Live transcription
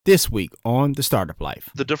This week on The Startup Life.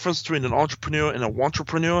 The difference between an entrepreneur and a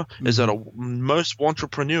wantrepreneur is that most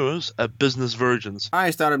wantrepreneurs are business virgins. All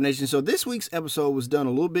right, Startup Nation. So this week's episode was done a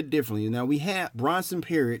little bit differently. Now, we had Bronson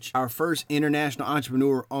Perich, our first international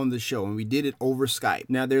entrepreneur, on the show, and we did it over Skype.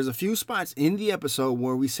 Now, there's a few spots in the episode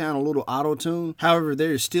where we sound a little auto-tuned. However,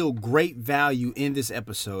 there is still great value in this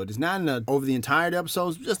episode. It's not over the entire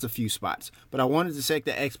episode, just a few spots. But I wanted to set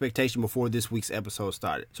the expectation before this week's episode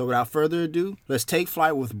started. So without further ado, let's take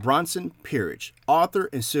flight with Bronson Perich, author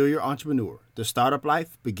and serial entrepreneur. The Startup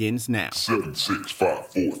Life begins now. 7, 6, 5,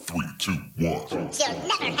 4, 3, 2, 1. You'll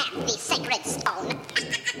never have the sacred stone.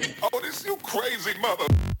 Oh, this you crazy mother.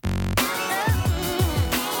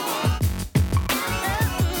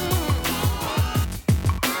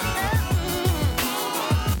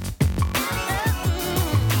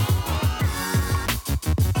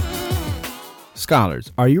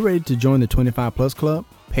 Scholars, are you ready to join the 25 Plus Club?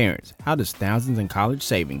 Parents, how does thousands in college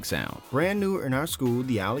savings sound? Brand new in our school,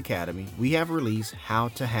 the OWL Academy, we have released How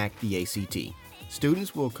to Hack the ACT.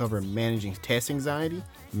 Students will cover managing test anxiety,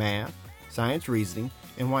 math, science reasoning,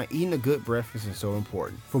 and why eating a good breakfast is so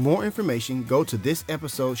important. For more information, go to this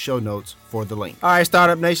episode's show notes for the link. All right,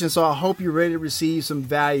 Startup Nation, so I hope you're ready to receive some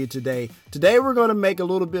value today. Today, we're going to make a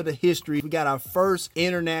little bit of history. We got our first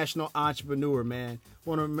international entrepreneur, man.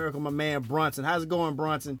 Want to America, my man Bronson. How's it going,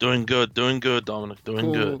 Bronson? Doing good, Dominic.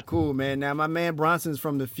 Doing good. Cool, man. Now, my man Bronson's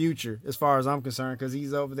from the future, as far as I'm concerned, because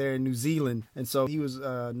he's over there in New Zealand. And so he was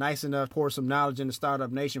nice enough to pour some knowledge in the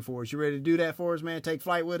Startup Nation for us. You ready to do that for us, man? Take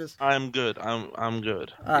flight with us? I'm good. I'm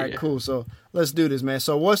good. All right, cool. So let's do this, man.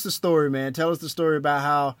 So what's the story, man? Tell us the story about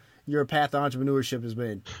how your path to entrepreneurship has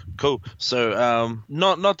been. Cool. So,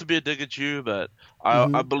 not to be a dig at you, but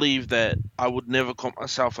I believe that I would never call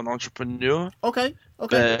myself an entrepreneur. Okay.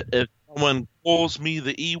 But if someone calls me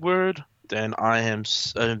the E word, then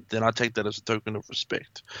then I take that as a token of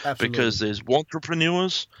respect. Absolutely. Because there's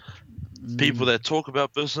wantrepreneurs, people that talk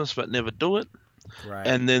about business but never do it. Right.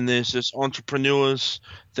 And then there's just entrepreneurs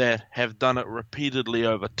that have done it repeatedly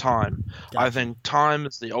over time. Gotcha. I think time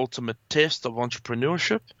is the ultimate test of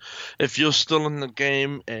entrepreneurship. If you're still in the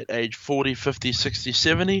game at age 40, 50, 60,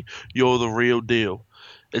 70, you're the real deal.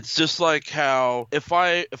 It's just like how if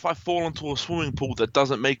I fall into a swimming pool, that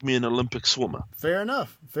doesn't make me an Olympic swimmer. Fair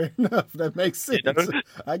enough. That makes sense. You know?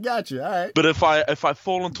 I got you. All right. But if I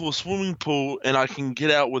fall into a swimming pool and I can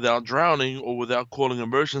get out without drowning or without calling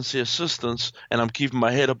emergency assistance and I'm keeping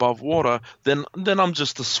my head above water, then I'm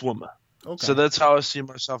just a swimmer. Okay. So that's how I see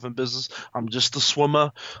myself in business. I'm just a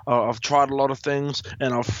swimmer. I've tried a lot of things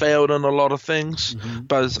and I've failed in a lot of things.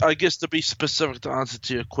 But I guess to be specific to answer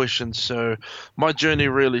to your question, so my journey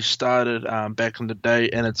really started back in the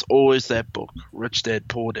day, and it's always that book, Rich Dad,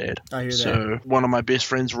 Poor Dad. I hear that. So one of my best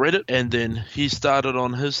friends read it, and then he started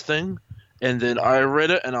on his thing. And then I read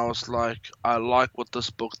it, and I was like, I like what this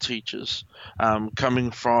book teaches. Coming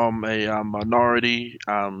from a minority,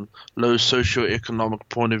 low socioeconomic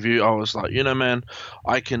point of view, I was like, man,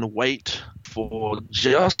 I can wait for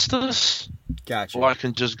justice, Gotcha. or I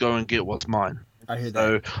can just go and get what's mine. I hear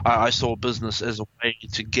that. So I saw business as a way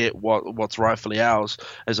to get what's rightfully ours,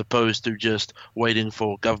 as opposed to just waiting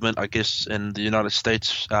for government. I guess in the United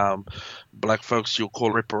States, black folks, you'll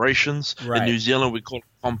call reparations. Right. In New Zealand, we call it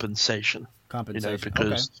compensation.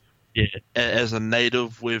 Because as a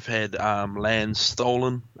native, we've had land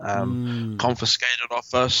stolen, confiscated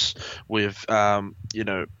off us. We've, well,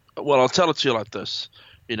 I'll tell it to you like this.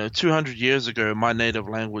 200 years ago, my native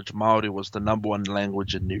language, Maori, was the number one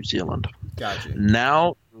language in New Zealand. Gotcha.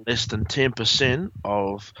 Now, less than 10%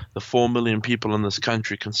 of the 4 million people in this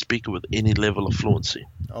country can speak it with any level of fluency.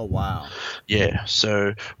 Oh, wow. Yeah.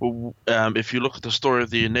 So, if you look at the story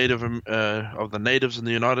of the natives in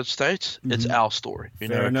the United States, it's our story.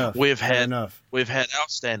 Fair enough. We've had our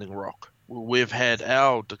Standing Rock. We've had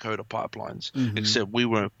our Dakota pipelines, except we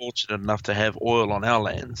weren't fortunate enough to have oil on our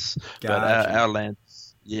lands. Gotcha. But our lands,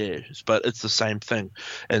 but it's the same thing.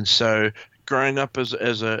 And so growing up as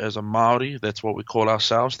a Maori, that's what we call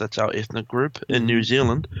ourselves, that's our ethnic group in New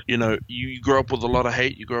Zealand, you grow up with a lot of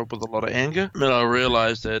hate, you grow up with a lot of anger. And I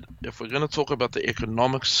realized that if we're going to talk about the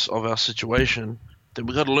economics of our situation, then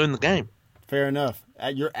we got to learn the game. Fair enough.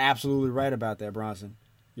 You're absolutely right about that, Bronson.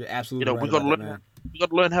 You're absolutely right about that, man. You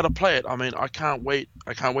got to learn how to play it. I mean, I can't wait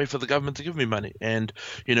for the government to give me money. And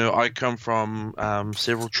I come from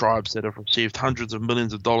several tribes that have received hundreds of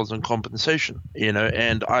millions of dollars in compensation.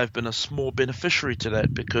 And I've been a small beneficiary to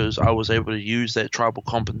that because I was able to use that tribal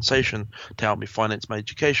compensation to help me finance my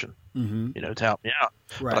education. To help me out.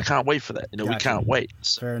 Right. But I can't wait for that. We can't wait.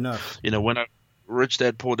 So, fair enough. Rich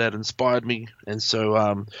Dad Poor Dad inspired me, and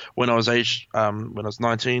so when I was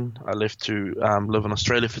 19, I left to live in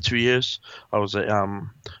Australia for 2 years.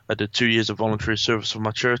 I did 2 years of voluntary service for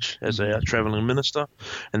my church as a traveling minister,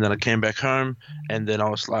 and then I came back home, and then I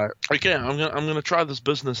was like, okay, I'm gonna try this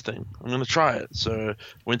business thing. I'm gonna try it. So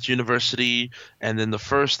went to university, and then the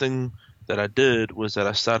first thing that I did was that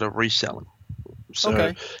I started reselling. So,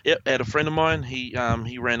 I had a friend of mine. He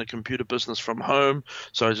ran a computer business from home.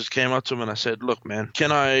 So I just came up to him and I said, "Look, man,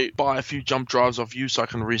 can I buy a few jump drives off you so I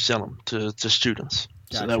can resell them to students?"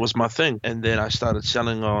 Gotcha. So that was my thing. And then I started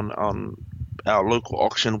selling on our local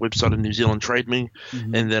auction website in New Zealand, Trade Me.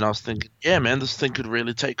 And then I was thinking, yeah, man, this thing could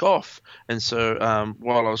really take off. And so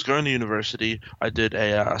while I was going to university, I did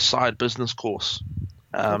a side business course.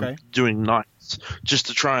 Doing nights just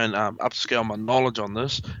to try and upscale my knowledge on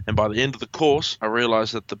this. And by the end of the course, I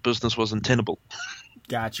realized that the business wasn't tenable.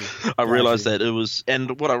 Gotcha. I realized that it was –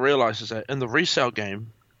 and what I realized is that in the resale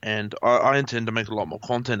game, and I intend to make a lot more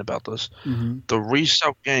content about this, the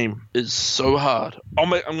resale game is so hard. I'm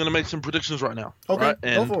going to make some predictions right now. Okay, right?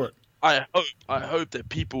 And go for it. I hope that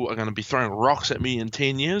people are going to be throwing rocks at me in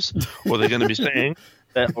 10 years, or they're going to be saying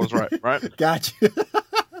that I was right? Gotcha. Right?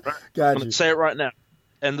 Gotcha. I'm going to say it right now.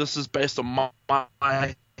 And this is based on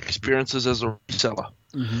my experiences as a reseller.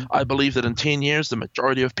 I believe that in 10 years, the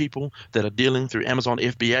majority of people that are dealing through Amazon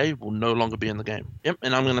FBA will no longer be in the game. Yep,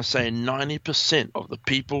 and I'm going to say 90% of the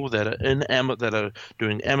people that are that are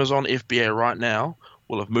doing Amazon FBA right now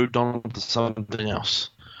will have moved on to something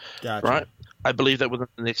else. Gotcha. Right? I believe that within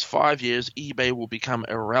the next 5 years, eBay will become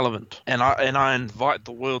irrelevant, and I invite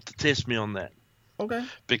the world to test me on that. Okay.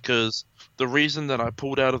 Because the reason that I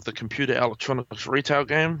pulled out of the computer electronics retail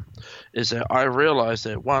game is that I realized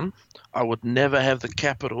that, one, I would never have the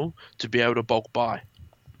capital to be able to bulk buy.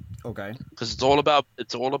 Okay. Because it's all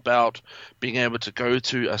about being able to go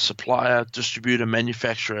to a supplier, distributor,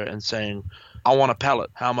 manufacturer and saying, I want a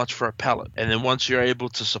pallet. How much for a pallet? And then once you're able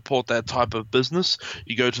to support that type of business,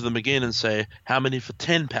 you go to them again and say, how many for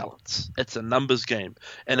 10 pallets? It's a numbers game.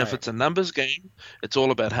 And if it's a numbers game, it's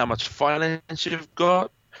all about how much finance you've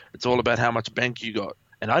got. It's all about how much bank you got.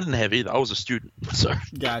 And I didn't have either. I was a student. So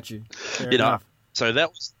got you. Fair you know, enough. so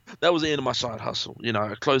that was the end of my side hustle. You know,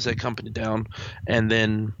 I closed that company down, and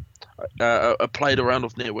then I played around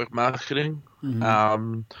with network marketing.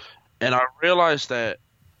 And I realized that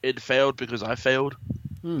it failed because I failed.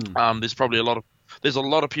 There's a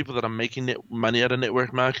lot of people that are making money out of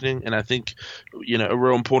network marketing, and I think, you know, a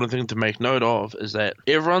real important thing to make note of is that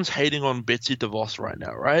everyone's hating on Betsy DeVos right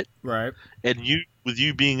now, right? Right. And with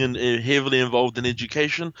you being heavily involved in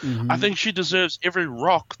education, I think she deserves every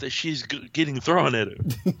rock that she's getting thrown at her.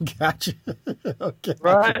 Gotcha. Okay.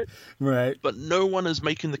 Right. But no one is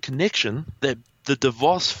making the connection that the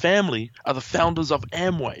DeVos family are the founders of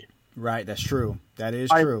Amway. Right, that's true. That is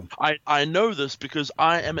true. I know this because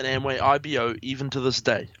I am an Amway IBO even to this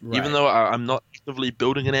day. Right. Even though I'm not actively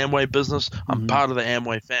building an Amway business, I'm part of the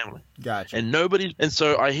Amway family. Gotcha. And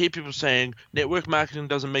so I hear people saying network marketing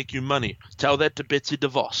doesn't make you money. Tell that to Betsy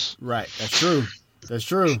DeVos. Right, that's true. That's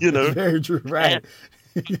true. You know, that's very true. Right.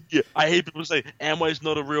 Yeah, I hear people say Amway's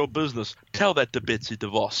not a real business. Tell that to Betsy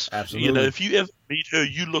DeVos. Absolutely. You know, if you ever meet her,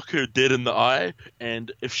 you look her dead in the eye,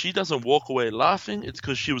 and if she doesn't walk away laughing, it's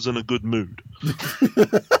because she was in a good mood. You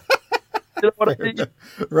know what I mean?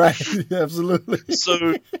 Right. Absolutely.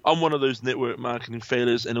 So I'm one of those network marketing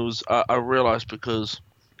failures, and it was I realized because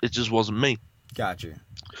it just wasn't me. Gotcha.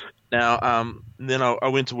 Now, then I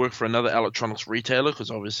went to work for another electronics retailer because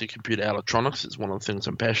obviously computer electronics is one of the things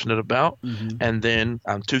I'm passionate about. And then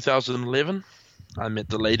 2011, I met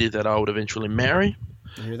the lady that I would eventually marry.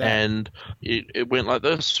 And it went like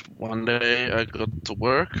this. One day I got to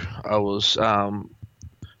work. I was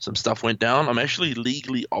some stuff went down. I'm actually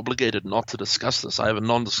legally obligated not to discuss this. I have a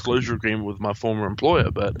non-disclosure agreement with my former employer.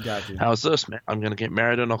 But Gotcha. How's this, man? I'm going to get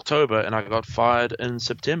married in October, and I got fired in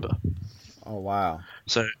September. Oh, wow.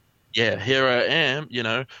 So, yeah, here I am, you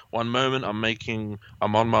know, one moment I'm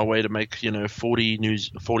on my way to make, you know,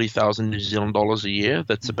 40,000 New Zealand dollars a year.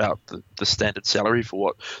 That's about the standard salary for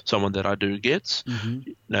what someone that I do gets.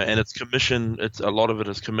 You know, and it's commission. A lot of it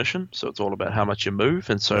is commission. So it's all about how much you move.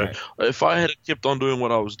 And so if I had kept on doing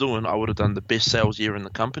what I was doing, I would have done the best sales year in the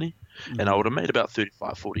company, and I would have made about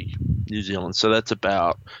 35, 40 New Zealand. So that's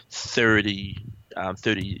about 30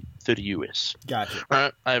 US.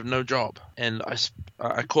 Gotcha. I have no job, and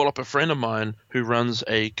I call up a friend of mine who runs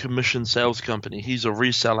a commission sales company. He's a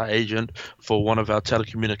reseller agent for one of our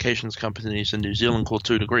telecommunications companies in New Zealand called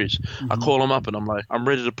 2 Degrees. I call him up and I'm like, I'm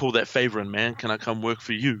ready to pull that favor in, man. Can I come work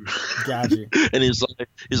for you? Gotcha. And he's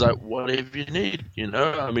like, whatever you need, you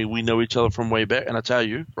know. I mean, we know each other from way back, and I tell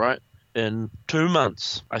you, right? In 2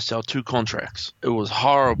 months, I sell 2 contracts. It was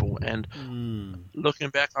horrible. And looking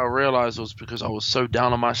back, I realized it was because I was so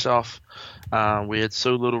down on myself. We had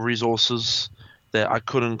so little resources that I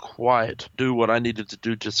couldn't quite do what I needed to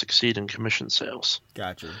do to succeed in commission sales.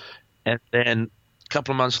 Gotcha. And then a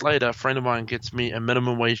couple of months later, a friend of mine gets me a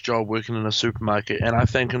minimum wage job working in a supermarket. And I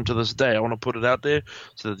thank him to this day. I want to put it out there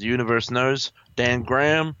so that the universe knows. Dan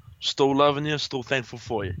Graham, still loving you, still thankful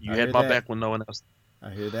for you. You had my back when no one else. I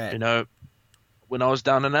hear that. You know, when I was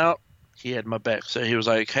down and out, he had my back. So he was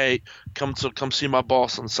like, hey, come see my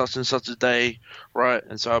boss on such and such a day, right?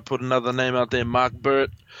 And so I put another name out there, Mark Burt.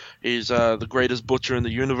 He's the greatest butcher in the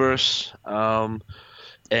universe. And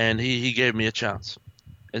he gave me a chance.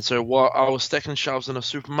 And so while I was stacking shelves in a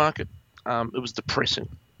supermarket, it was depressing.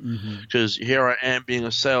 Because here I am being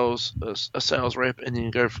a sales rep, and then you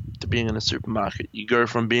go to being in a supermarket. You go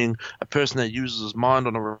from being a person that uses his mind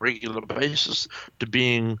on a regular basis to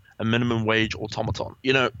being a minimum wage automaton.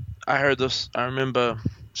 You know, I heard this. I remember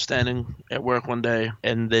standing at work one day,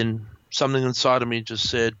 and then something inside of me just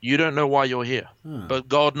said, you don't know why you're here, but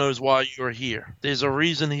God knows why you're here. There's a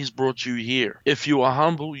reason he's brought you here. If you are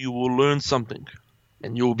humble, you will learn something,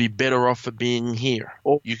 and you'll be better off for being here.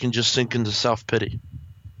 Or you can just sink into self-pity.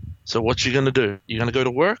 So what you gonna do? You're gonna go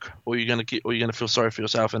to work, or you're gonna feel sorry for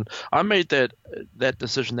yourself? And I made that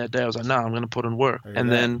decision that day. I was like, no, I'm gonna put in work. And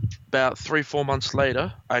then about 3-4 months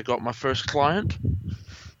later, I got my first client.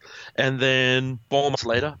 And then 4 months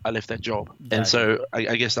later, I left that job. Exactly. And so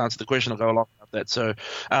I guess to answer the question, I'll go along with that. So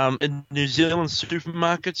in New Zealand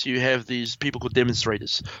supermarkets, you have these people called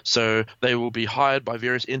demonstrators. So they will be hired by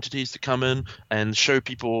various entities to come in and show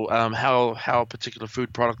people how a particular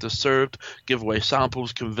food product is served, give away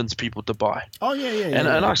samples, convince people to buy. Oh, yeah. And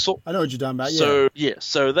I know what you're talking about,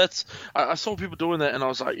 So that's I saw people doing that, and I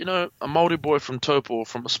was like, you know, a Māori boy from Taupo,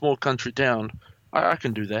 from a small country town, I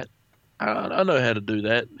can do that. I know how to do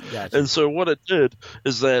that. Gotcha. And so what it did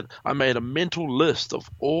is that I made a mental list of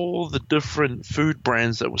all the different food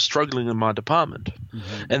brands that were struggling in my department.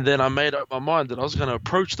 And then I made up my mind that I was going to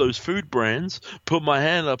approach those food brands, put my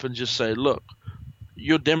hand up and just say, look,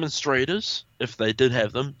 your demonstrators, if they did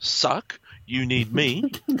have them, suck. You need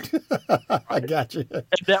me. I got you. And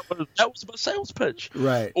that was my sales pitch.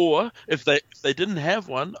 Right. Or if they didn't have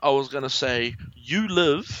one, I was going to say, you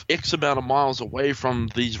live X amount of miles away from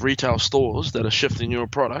these retail stores that are shifting your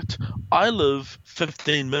product. I live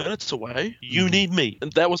 15 minutes away. You need me.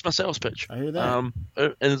 And that was my sales pitch. I hear that.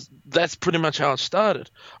 And that's pretty much how it started.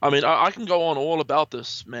 I mean, I can go on all about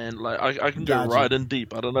this, man. Like I can go right in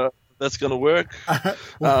deep. I don't know. That's going to work.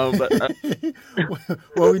 Well,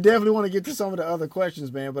 we definitely want to get to some of the other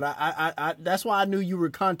questions, man. But I that's why I knew you were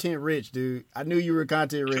content rich, dude. I knew you were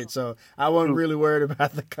content rich, so I wasn't really worried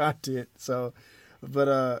about the content. So,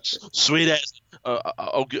 but sweet ass.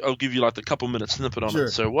 I'll give you like a couple minutes snippet on it.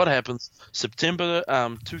 So what happens? September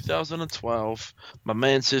 2012, my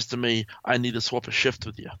man says to me, "I need to swap a shift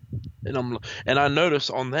with you," and I noticed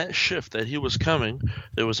on that shift that he was coming.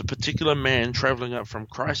 There was a particular man traveling up from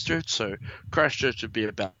Christchurch. So Christchurch would be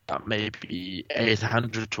about maybe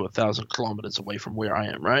 800 to 1,000 kilometers away from where I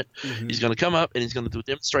am. Right? He's going to come up and he's going to do a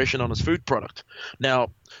demonstration on his food product.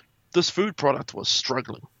 Now, this food product was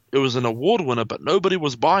struggling. It was an award winner, but nobody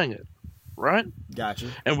was buying it. Right? Gotcha.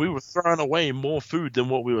 And we were throwing away more food than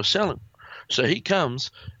what we were selling. So he comes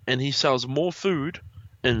and he sells more food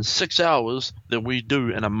in 6 hours than we do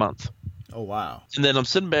in a month. Oh, wow. And then I'm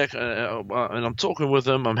sitting back and I'm talking with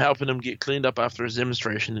him. I'm helping him get cleaned up after his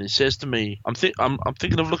demonstration. And he says to me, I'm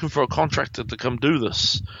thinking of looking for a contractor to come do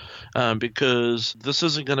this because this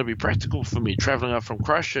isn't going to be practical for me traveling up from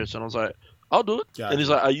Christchurch. And I was like, I'll do it. Gotcha. And he's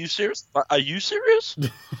like, are you serious? Are you serious?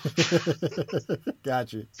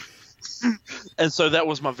 Gotcha. And so that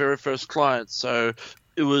was my very first client. So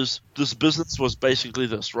this business was basically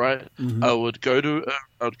this, right? I would go to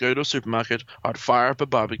a supermarket, I'd fire up a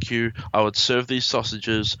barbecue, I would serve these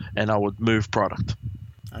sausages, and I would move product.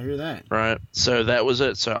 I hear that. Right. So that was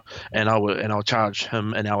it. So I'll charge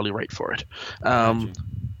him an hourly rate for it.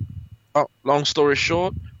 Long story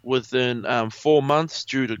short, within 4 months,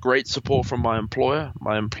 due to great support from my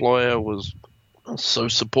employer was so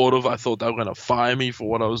supportive. I thought they were going to fire me for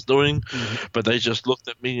what I was doing, but they just looked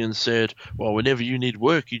at me and said, well, whenever you need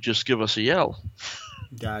work, you just give us a yell.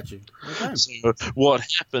 Gotcha. Okay. So what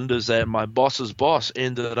happened is that my boss's boss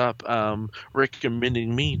ended up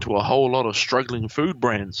recommending me to a whole lot of struggling food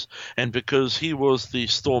brands. And because he was the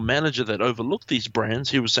store manager that overlooked these brands,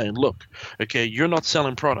 he was saying, look, okay, you're not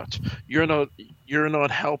selling product. You're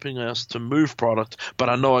not helping us to move product, but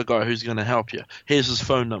I know a guy who's going to help you. Here's his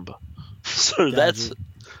phone number. So Gotcha.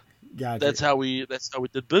 that's how we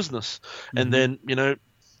did business. And then,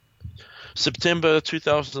 September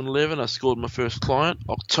 2011, I scored my first client.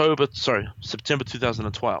 September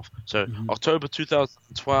 2012. So October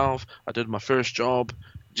 2012, I did my first job.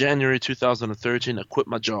 January 2013, I quit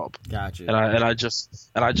my job. Gotcha. And I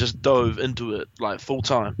just dove into it like full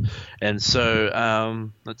time. And so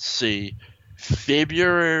let's see,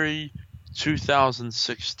 February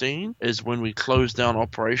 2016 is when we closed down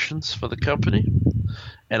operations for the company.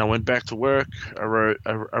 And I went back to work. I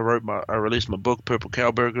released my book, Purple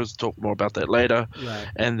Cow Burgers. Talk more about that later. Right.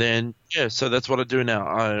 And then so that's what I do now.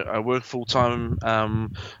 I work full time.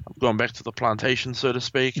 I'm going back to the plantation, so to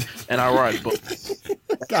speak, and I write books.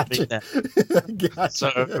 Gotcha.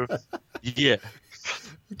 So yeah.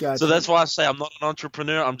 Gotcha. So that's why I say I'm not an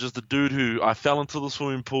entrepreneur. I'm just a dude who I fell into the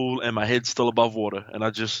swimming pool and my head's still above water, and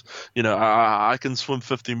I just I can swim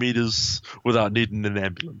 50 meters without needing an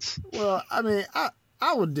ambulance. Well, I mean,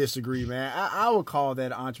 I would disagree, man. I would call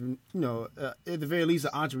that at the very least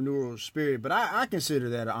an entrepreneurial spirit, but I consider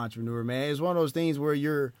that an entrepreneur, man. It's one of those things where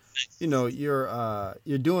you're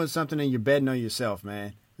doing something and you're betting on yourself,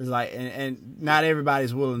 man. It's like, and not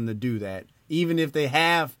everybody's willing to do that, even if they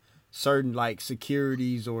have certain like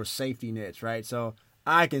securities or safety nets, right? So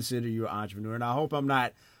I consider you an entrepreneur, and I hope I'm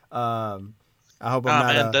not.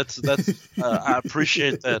 Man, that's I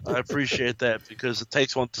appreciate that. I appreciate that because it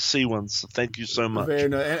takes one to see one. So thank you so much. Fair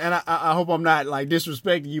enough. And I hope I'm not like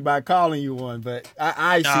disrespecting you by calling you one, but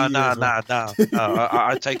I see you.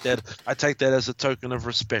 I take that. I take that as a token of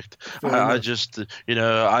respect. I just,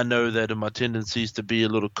 I know that in my tendencies to be a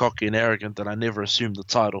little cocky and arrogant, that I never assume the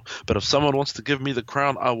title. But if someone wants to give me the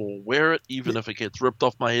crown, I will wear it, even if it gets ripped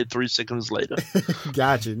off my head 3 seconds later.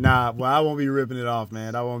 Gotcha. Nah, well, I won't be ripping it off,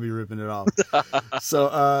 man. I won't be ripping it off. So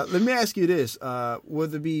let me ask you this: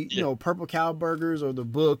 whether it be Purple Cow Burgers or the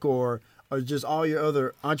book or just all your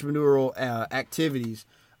other entrepreneurial activities,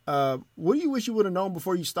 what do you wish you would have known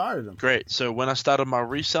before you started them? Great. So when I started my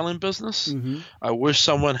reselling business, I wish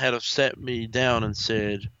someone had have sat me down and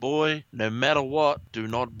said, "Boy, no matter what, do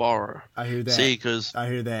not borrow." I hear that. See, because I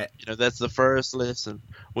hear that. That's the first lesson.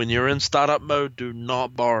 When you're in startup mode, do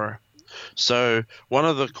not borrow. So one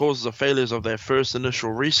of the causes of failures of that first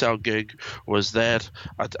initial resale gig was that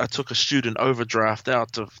I took a student overdraft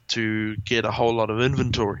out to get a whole lot of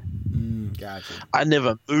inventory. Gotcha. I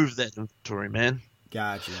never moved that inventory, man.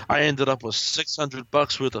 Gotcha. I ended up with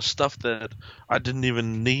 $600 worth of stuff that I didn't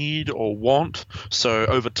even need or want. So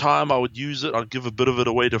over time, I would use it. I'd give a bit of it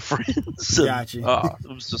away to friends. Gotcha.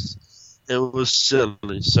 It was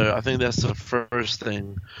silly. So I think that's the first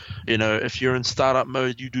thing. If you're in startup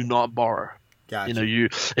mode, you do not borrow. Gotcha.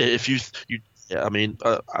 I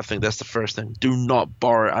think that's the first thing. Do not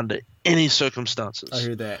borrow under any circumstances. I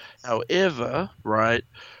hear that. However, right,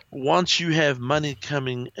 once you have money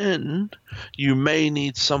coming in, you may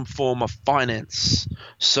need some form of finance.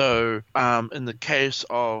 So in the case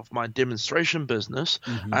of my demonstration business,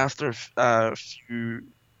 after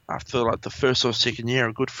like the first or second year,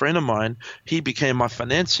 a good friend of mine, he became my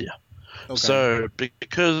financier. Okay.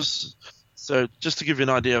 So just to give you an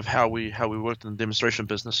idea of how we worked in the demonstration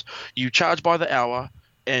business, you charge by the hour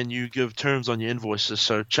and you give terms on your invoices.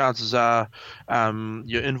 So chances are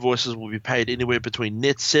your invoices will be paid anywhere between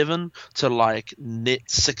net 7 to like net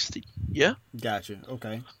 60. Yeah? Gotcha.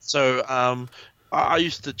 Okay. So I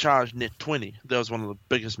used to charge net 20. That was one of the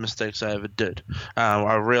biggest mistakes I ever did.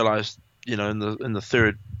 I realized, in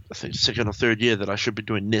the second or third year, that I should be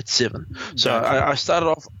doing net 7. So Gotcha.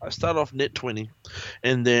 I started off net 20,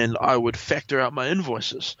 and then I would factor out my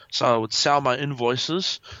invoices. So I would sell my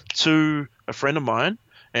invoices to a friend of mine,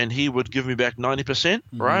 and he would give me back 90%,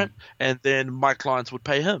 right? And then my clients would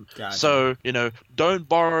pay him. Gotcha. So, don't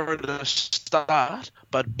borrow to start,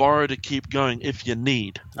 but borrow to keep going if you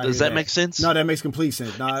need. Does that make sense? No, that makes complete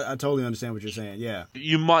sense. No, I totally understand what you're saying. Yeah.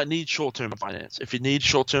 You might need short-term finance. If you need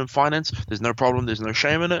short-term finance, there's no problem. There's no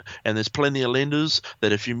shame in it. And there's plenty of lenders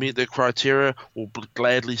that if you meet their criteria will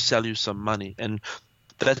gladly sell you some money. And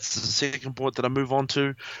that's the second point that I move on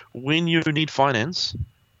to. When you need finance,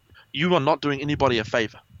 you are not doing anybody a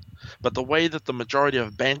favor. But the way that the majority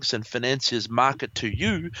of banks and financiers market to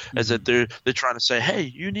you is that they're trying to say, hey,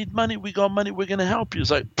 you need money, we got money, we're going to help you.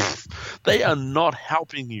 It's like, they are not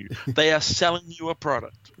helping you. They are selling you a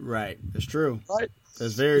product. Right. That's true. Right?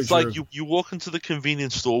 That's very it's true. It's like you walk into the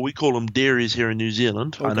convenience store. We call them dairies here in New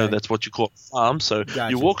Zealand. Okay. I know that's what you call farms. So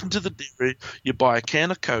Gotcha. You walk into the dairy, you buy a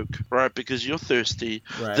can of Coke, right, because you're thirsty.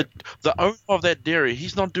 Right. The owner of that dairy,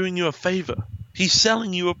 he's not doing you a favor. He's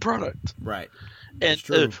selling you a product. Right. And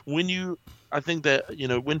I think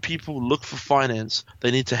that, when people look for finance,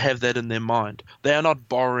 they need to have that in their mind. They are not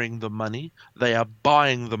borrowing the money. They are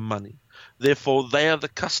buying the money. Therefore, they are the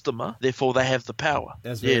customer. Therefore, they have the power.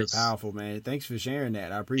 That's very powerful, man. Thanks for sharing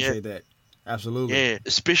that. I appreciate that. Absolutely. Yeah,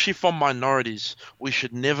 especially from minorities. We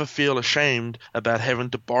should never feel ashamed about having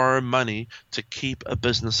to borrow money to keep a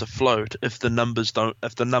business afloat if the numbers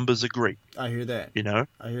agree. I hear that.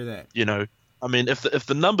 I hear that. I mean, if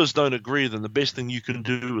the numbers don't agree, then the best thing you can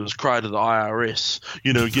do is cry to the IRS.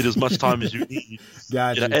 Get as much time as you need.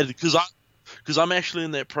 Gotcha. Because I'm actually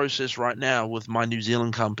in that process right now with my New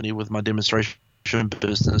Zealand company, with my demonstration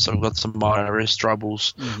business. I've got some IRS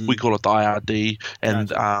troubles. Mm-hmm. We call it the IRD, and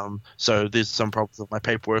gotcha. So there's some problems with my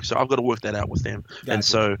paperwork. So I've got to work that out with them. Gotcha. And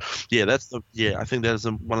so I think that is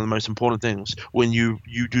one of the most important things. When you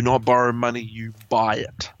do not borrow money, you buy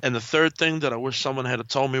it. And the third thing that I wish someone had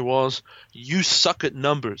told me was, you suck at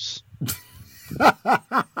numbers.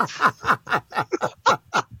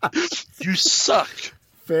 You suck.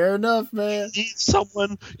 Fair enough, man.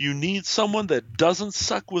 You need someone that doesn't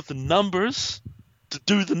suck with numbers to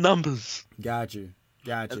do the numbers. Got you.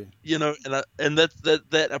 And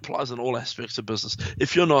that applies in all aspects of business.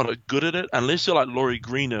 If you're not good at it, unless you're like Laurie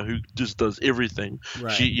Greener, who just does everything,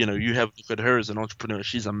 right. You have look at her as an entrepreneur.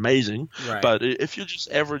 She's amazing. Right. But if you're just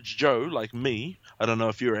average Joe like me, I don't know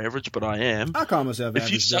if you're average, but I am. I call myself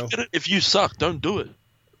average Joe. If you suck, don't do it.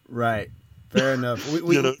 Right. Fair enough.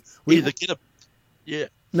 Either get a yeah.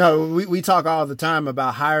 No, we talk all the time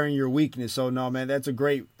about hiring your weakness. So no, man, that's a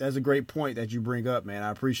great point that you bring up, man. I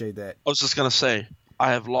appreciate that. I was just gonna say,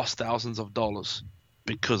 I have lost thousands of dollars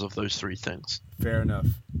because of those three things. Fair enough.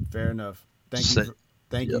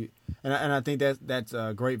 Thank you. And I think that's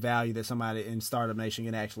a great value that somebody in Startup Nation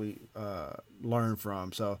can actually learn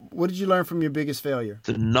from. So what did you learn from your biggest failure?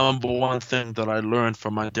 The number one thing that I learned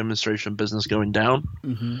from my demonstration business going down,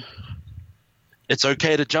 it's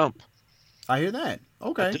okay to jump. I hear that.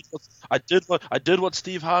 Okay. I did what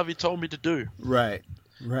Steve Harvey told me to do. Right.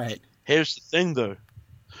 Here's the thing, though.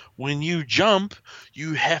 When you jump,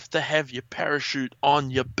 you have to have your parachute on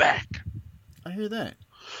your back. I hear that.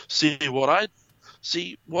 See what I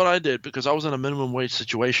did, because I was in a minimum wage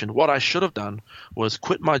situation. What I should have done was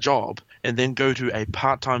quit my job and then go to a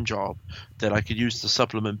part-time job that I could use to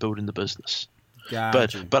supplement building the business.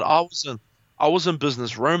 Gotcha. But I was in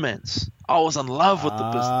business romance. I was in love with the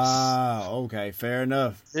business. Ah, okay. Fair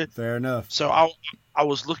enough. Fair enough. So I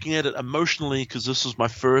was looking at it emotionally because this was my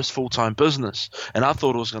first full-time business, and I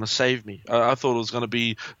thought it was going to save me. I thought it was going to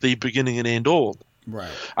be the beginning and end all. Right.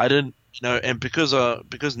 I didn't, and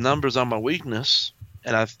because numbers are my weakness,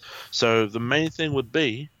 so the main thing would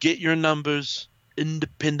be get your numbers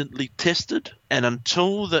independently tested, and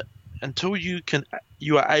until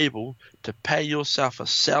you are able to pay yourself a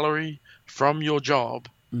salary from your job,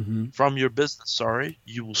 from your business,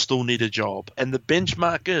 you will still need a job. And the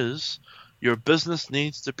benchmark is your business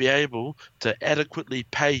needs to be able to adequately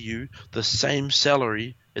pay you the same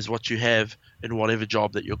salary as what you have in whatever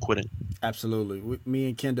job that you're quitting. Absolutely. Me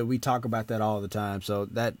and Kendall, we talk about that all the time. So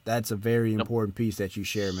that's a very important piece that you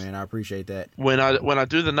share, man. I appreciate that. When I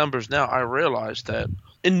do the numbers now, I realize that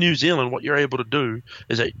in New Zealand, what you're able to do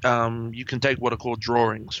is that you can take what are called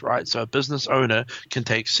drawings, right? So a business owner can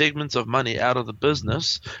take segments of money out of the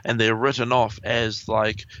business, and they're written off as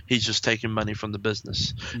like he's just taking money from the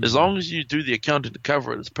business. As long as you do the accounting to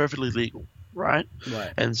cover it, it's perfectly legal. Right.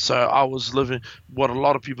 And so I was living what a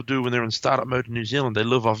lot of people do when they're in startup mode in New Zealand. They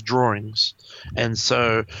live off drawings, and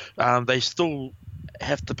so they still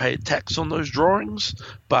have to pay tax on those drawings,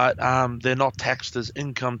 but they're not taxed as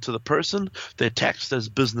income to the person. They're taxed as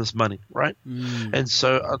business money, right? And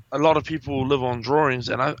so a lot of people live on drawings,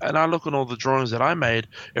 and I look at all the drawings that I made.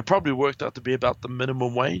 It probably worked out to be about the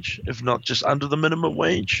minimum wage, if not just under the minimum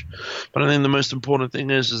wage. But I think the most important thing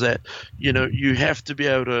is that you have to be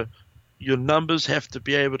able to. Your numbers have to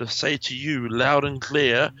be able to say to you loud and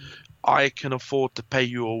clear, I can afford to pay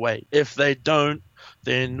you away. If they don't,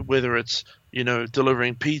 then whether it's,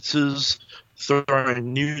 delivering pizzas,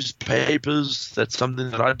 throwing newspapers, that's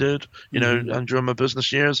something that I did, during my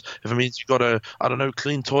business years. If it means you got to,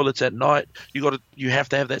 clean toilets at night, you have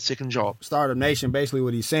to have that second job. Startup Nation, basically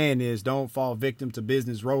what he's saying is don't fall victim to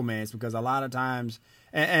business romance, because a lot of times,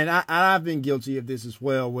 and I've been guilty of this as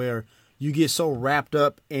well, where you get so wrapped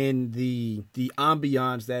up in the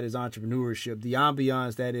ambiance that is entrepreneurship, the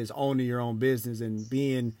ambiance that is owning your own business and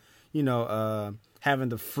being, having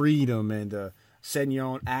the freedom and setting your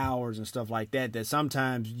own hours and stuff like that, that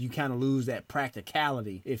sometimes you kind of lose that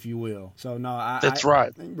practicality, if you will. So no, that's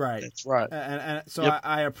right. Right. That's right. And so yep.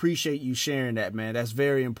 I appreciate you sharing that, man. That's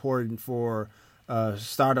very important for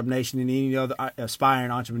Startup Nation and any other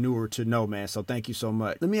aspiring entrepreneur to know, man. So thank you so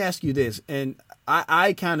much. Let me ask you this, and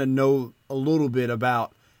I kind of know a little bit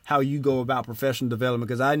about how you go about professional development,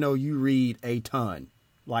 because I know you read a ton,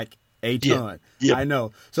 like a ton. Yep. I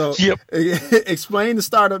know. So explain the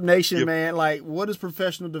Startup Nation, man. Like, what does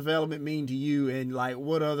professional development mean to you, and like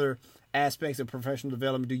what other aspects of professional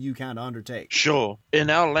development do you kind of undertake? Sure. In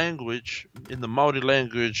our language, in the Māori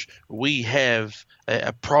language, we have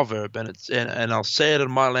a proverb, and I'll say it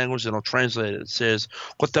in my language and I'll translate it. It says,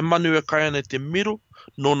 "Ko te manu e kai ana te miro,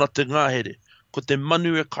 nōna te ngahere. Ko te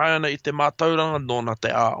manu e kai ana I te mātauranga, nōna te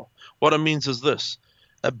ao." What it means is this: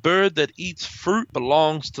 a bird that eats fruit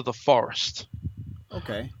belongs to the forest.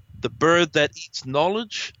 Okay. The bird that eats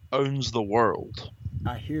knowledge owns the world.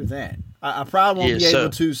 I hear that. I probably won't be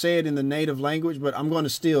able to say it in the native language, but I'm going to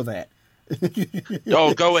steal that.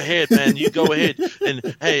 Oh, go ahead, man. You go ahead.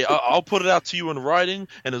 And, hey, I'll put it out to you in writing,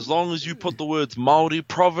 and as long as you put the words Māori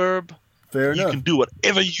proverb, Fair enough. You can do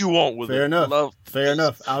whatever you want with Fair it. Enough. Fair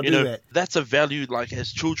enough. I'll do that. That's a value, like,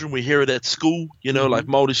 as children, we hear it at school. Like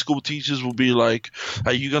Māori school teachers will be like,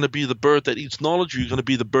 are you going to be the bird that eats knowledge, or are you going to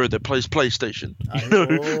be the bird that plays PlayStation?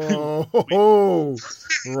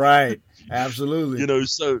 Right. Absolutely.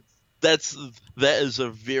 So that is a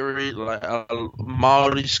very, like,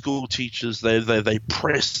 Māori school teachers, they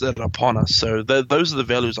press that upon us. So those are the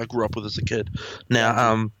values I grew up with as a kid.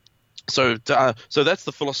 Now, so that's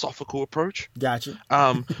the philosophical approach. Gotcha.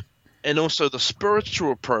 And also the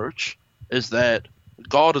spiritual approach is that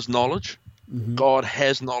God is knowledge. Mm-hmm. God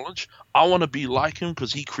has knowledge. I want to be like him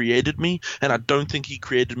because he created me, and I don't think he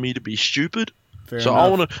created me to be stupid. Fair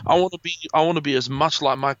enough. I want to be as much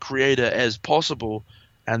like my creator as possible,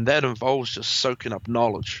 and that involves just soaking up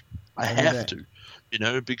knowledge. I have to,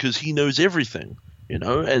 because he knows everything.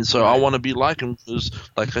 And so I want to be like him because,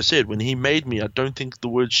 like I said, when he made me, I don't think the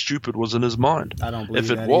word stupid was in his mind. I don't believe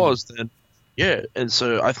that. If it was, then yeah. And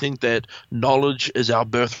so I think that knowledge is our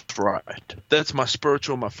birthright. That's my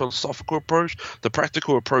spiritual, my philosophical approach. The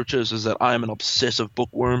practical approach is that I am an obsessive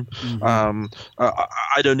bookworm. Mm-hmm.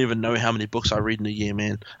 I don't even know how many books I read in a year,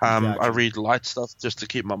 man. I read light stuff just to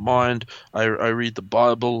keep my mind. I read the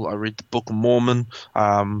Bible. I read the Book of Mormon.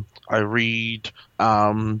 I read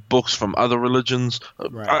books from other religions.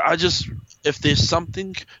 I just, if there's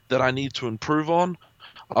something that I need to improve on,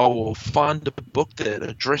 I will find a book that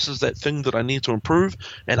addresses that thing that I need to improve,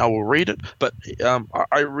 and I will read it. But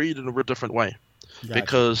I read in a different way.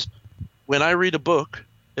 Because when I read a book,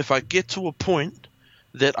 if I get to a point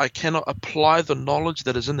that I cannot apply the knowledge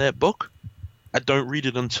that is in that book, I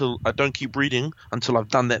don't keep reading until I've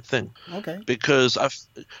done that thing. Okay. Because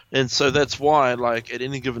so that's why, like, at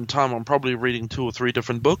any given time, I'm probably reading 2 or 3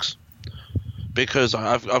 different books, because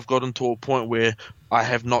I've gotten to a point where I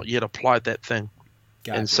have not yet applied that thing.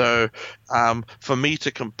 Gotcha. And so, for me to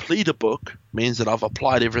complete a book means that I've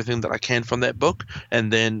applied everything that I can from that book,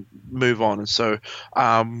 and then move on. And so,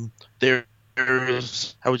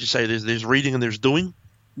 there's, how would you say, there's reading and there's doing.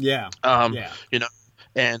 Yeah.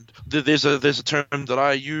 And there's a term that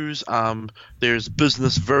I use. There's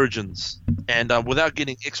business virgins, and without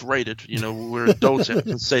getting X-rated, we're adults and I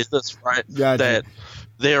can say this, right? Gotcha. That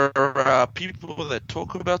there are people that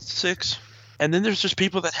talk about sex, and then there's just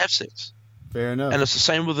people that have sex. Fair enough. And it's the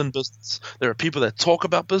same within business. There are people that talk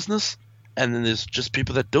about business, and then there's just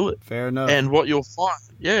people that do it. Fair enough. And what you'll find,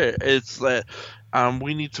 it's that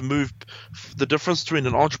we need to move. The difference between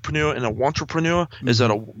an entrepreneur and a wantrepreneur is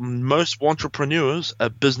that most wantrepreneurs are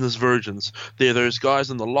business virgins. They're those guys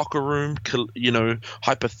in the locker room,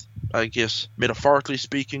 I guess, metaphorically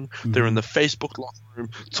speaking. They're in the Facebook locker room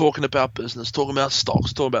talking about business, talking about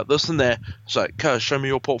stocks, talking about this and that. It's like, cuz, show me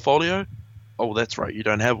your portfolio. Oh, that's right. You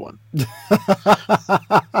don't have one.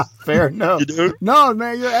 Fair enough. No,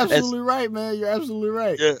 man, you're absolutely right, man. You're absolutely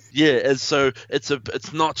right. Yeah. And so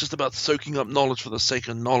it's not just about soaking up knowledge for the sake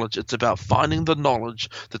of knowledge. It's about finding the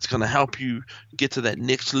knowledge that's going to help you get to that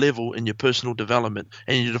next level in your personal development,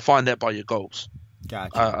 and you define that by your goals.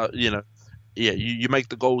 Gotcha. You make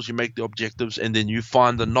the goals, you make the objectives, and then you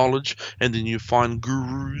find the knowledge, and then you find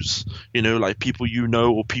gurus, like people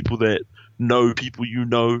or people that know people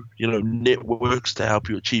networks to help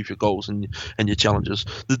you achieve your goals and your challenges.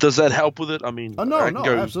 Does that help with it? I mean,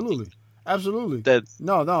 absolutely. I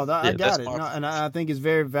got it. And I think it's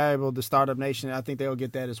very valuable to Startup Nation. I think they'll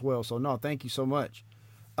get that as well. So, no, thank you so much.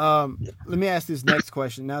 Let me ask this next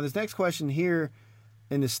question. Now, this next question here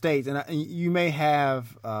in the States, and you may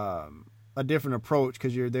have a different approach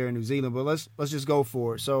because you're there in New Zealand, but let's just go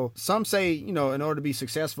for it. So, some say, in order to be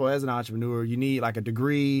successful as an entrepreneur, you need like a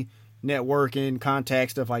degree, networking,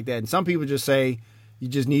 contacts, stuff like that. And some people just say you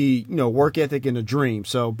just need, work ethic and a dream.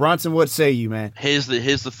 So, Bronson, what say you, man? Here's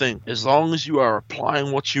the thing. As long as you are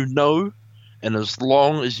applying what you know And as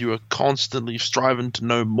long as you are constantly striving to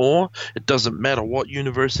know more, it doesn't matter what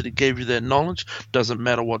university gave you that knowledge, doesn't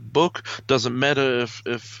matter what book, doesn't matter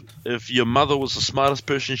if your mother was the smartest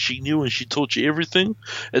person she knew and she taught you everything.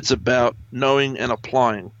 It's about knowing and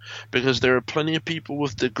applying, because there are plenty of people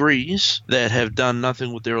with degrees that have done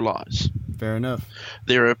nothing with their lives. Fair enough.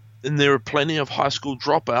 There are plenty of high school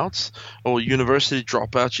dropouts or university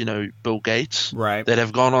dropouts, Bill Gates, Right. that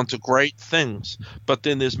have gone on to great things. But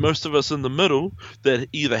then there's most of us in the middle that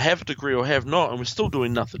either have a degree or have not, and we're still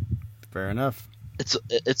doing nothing. Fair enough.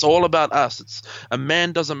 It's all about us. A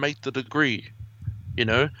man doesn't make the degree.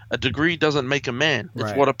 A degree doesn't make a man. It's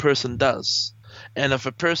Right. what a person does. And if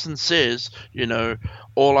a person says,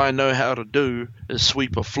 all I know how to do is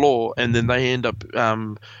sweep a floor, and then they end up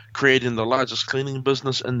creating the largest cleaning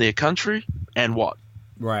business in their country, and what?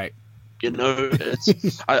 Right.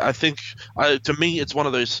 I think to me, it's one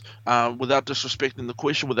of those, without disrespecting the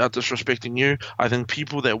question, without disrespecting you, I think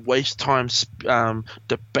people that waste time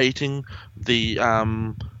debating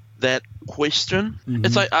that question,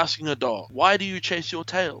 it's like asking a dog, why do you chase your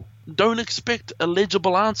tail? Don't expect a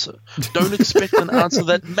legible answer. Don't expect an answer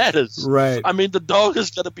that matters. Right. I mean, the dog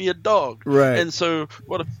is going to be a dog. Right. And so,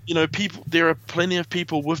 there are plenty of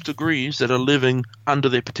people with degrees that are living under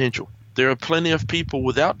their potential. There are plenty of people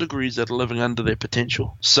without degrees that are living under their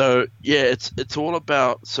potential. So, yeah, it's all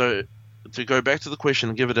about, so to go back to the question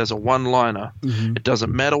and give it as a one-liner, it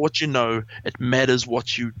doesn't matter what you know, it matters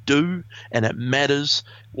what you do, and it matters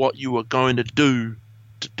what you are going to do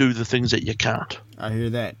the things that you can't. I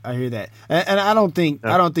hear that. And I don't think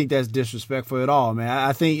that's disrespectful at all, man.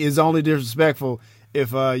 I think it's only disrespectful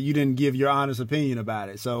if you didn't give your honest opinion about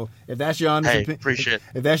it. So if that's your honest opinion, appreciate it.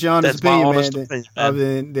 If that's your honest opinion,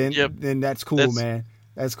 man, then that's cool, man.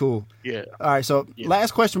 That's cool. Yeah. All right. So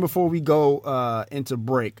last question before we go into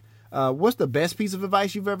break. What's the best piece of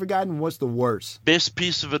advice you've ever gotten? What's the worst? Best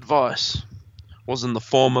piece of advice was in the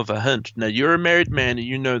form of a hint. Now, you're a married man, and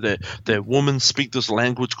you know that women speak this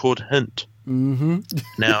language called hint. Now,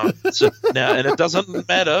 and it doesn't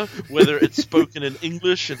matter whether it's spoken in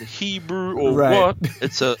English and Hebrew or what.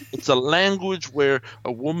 It's a language where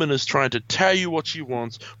a woman is trying to tell you what she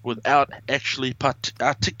wants without actually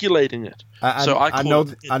articulating it. I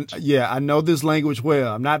know this language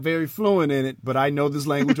well. I'm not very fluent in it, but I know this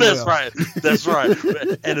language well. That's right.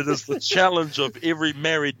 And it is the challenge of every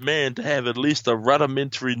married man to have at least a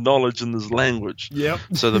rudimentary knowledge in this language. Yep.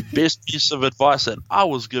 So the best piece of advice that I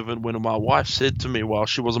was given when my wife said to me, well,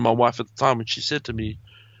 she wasn't my wife at the time, and she said to me,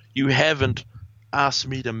 "You haven't asked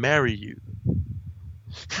me to marry you."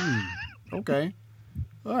 Okay.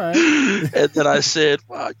 All right. And then I said,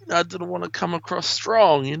 well, I didn't want to come across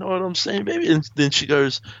strong. You know what I'm saying, baby? And then she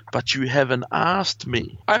goes, but you haven't asked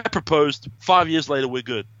me. I proposed. 5 years later, we're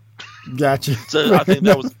good. Gotcha. So I think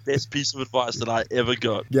that was the best piece of advice that I ever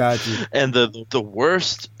got. Gotcha. And the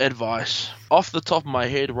worst advice off the top of my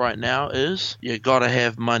head right now is you got to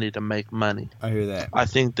have money to make money. I hear that. I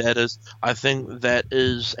think that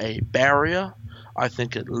is a barrier. I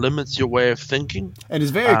think it limits your way of thinking. And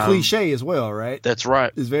it's very cliche as well, right? That's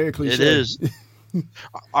right. It's very cliche. It is.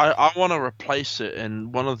 I want to replace it,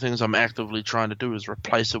 and one of the things I'm actively trying to do is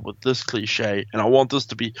replace it with this cliche, and I want this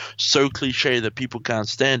to be so cliche that people can't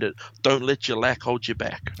stand it. Don't let your lack hold you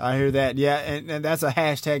back. I hear that. Yeah, and that's a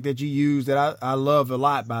hashtag that you use that I love a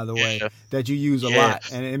lot, by the way, that you use a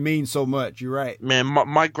lot, and it means so much. You're right. Man,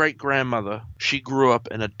 my great-grandmother, she grew up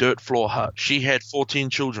in a dirt floor hut. She had 14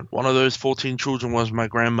 children. One of those 14 children was my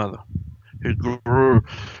grandmother, who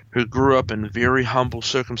grew up in very humble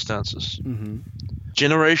circumstances.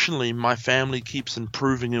 Generationally, my family keeps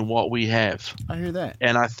improving in what we have. I hear that.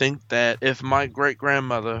 And I think that if my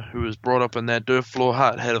great-grandmother, who was brought up in that dirt floor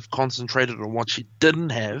hut, had have concentrated on what she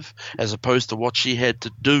didn't have as opposed to what she had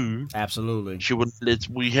to do, absolutely, she would.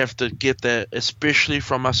 We have to get that, especially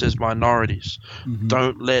from us as minorities.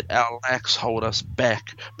 Don't let our lacks hold us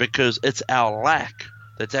back, because it's our lack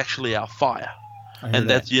that's actually our fire. And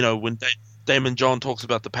that's, when Damon John talks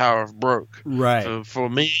about the power of broke. Right. For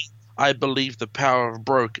me, I believe the power of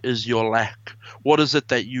broke is your lack. What is it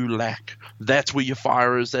that you lack? That's where your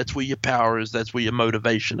fire is. That's where your power is. That's where your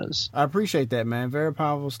motivation is. I appreciate that, man. Very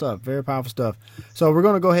powerful stuff. Very powerful stuff. So we're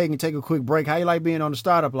going to go ahead and take a quick break. How you like being on the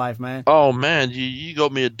startup life, man? Oh, man, you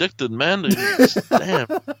got me addicted, man. Damn.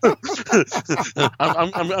 I'm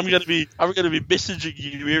gonna be messaging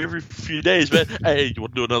you every few days, man. Hey, you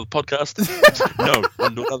want to do another podcast? No.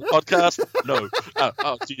 Want to do another podcast? No.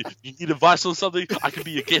 You need advice on something? I can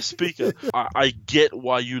be a guest speaker. I get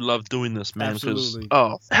why you love doing this, man. Absolutely.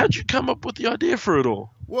 How'd you come up with the idea for it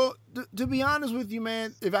all? Well, to be honest with you,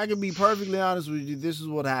 man, if I can be perfectly honest with you, this is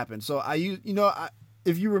what happened. So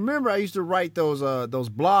if you remember, I used to write those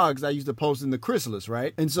blogs I used to post in the Chrysalis,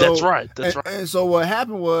 right? And so That's right. And so what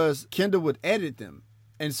happened was Kendall would edit them.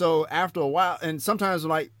 And so after a while, and sometimes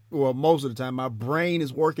most of the time, my brain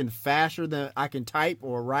is working faster than I can type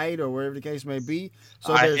or write or whatever the case may be.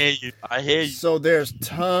 So I hear you. So there's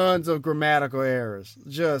tons of grammatical errors,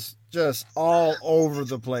 just all over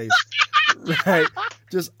the place, right?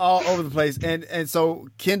 Just all over the place. And so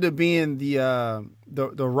Kendall being the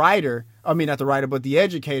writer, I mean not the writer, but the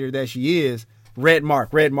educator that she is, red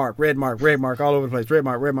mark all over the place, red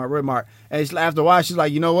mark. And after a while, she's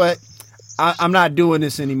like, you know what? I'm not doing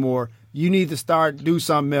this anymore. You need to do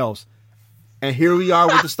something else. And here we are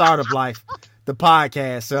with the Startup Life, the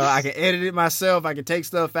podcast. So I can edit it myself. I can take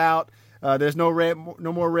stuff out. There's no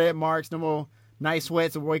more red marks, no more night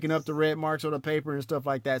sweats of waking up to red marks on the paper and stuff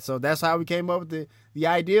like that. So that's how we came up with the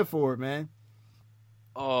idea for it, man.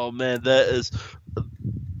 Oh man, that's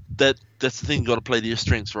the thing. You got to play to your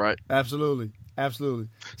strengths, right? Absolutely.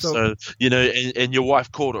 So and your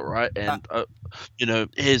wife called it, right? And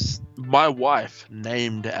my wife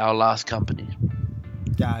named our last company.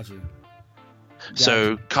 Gotcha.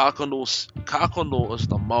 So kakono is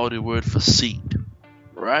the Maori word for seed,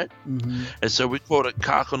 right? Mm-hmm. And so we called it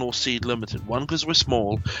Kakono Seed Limited. 1, because we're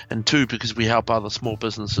small, and 2, because we help other small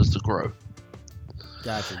businesses to grow.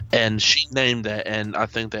 Gotcha. And she named that, and I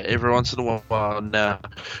think that every once in a while now,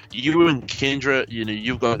 you and Kendra,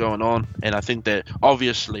 you've got going on, and I think that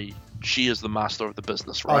obviously she is the master of the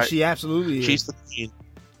business, right? Oh, she absolutely is. She's the queen.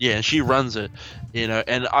 Yeah, and she runs it,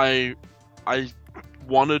 and I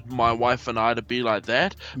wanted my wife and I to be like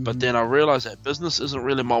that, but then I realized that business isn't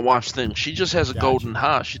really my wife's thing. She just has a golden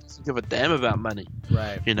heart. She doesn't give a damn about money.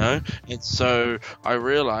 Right. And so I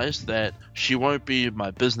realized that she won't be my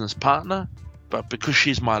business partner, but because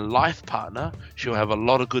she's my life partner, she'll have a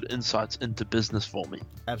lot of good insights into business for me.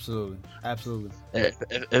 Absolutely.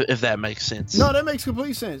 If that makes sense. No, that makes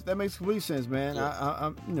complete sense. Man.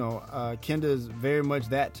 Yeah. Kenda is very much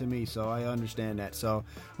that to me, so I understand that. So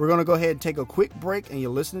we're gonna go ahead and take a quick break, and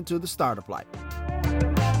you're listening to the Startup Life.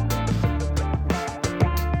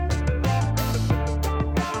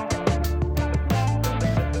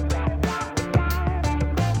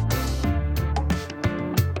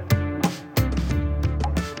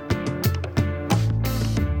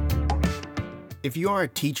 If you are a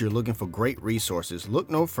teacher looking for great resources, look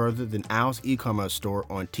no further than Owl's e-commerce store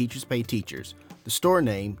on Teachers Pay Teachers. The store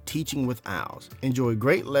name, Teaching with Owls. Enjoy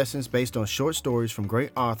great lessons based on short stories from great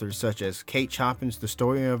authors such as Kate Chopin's The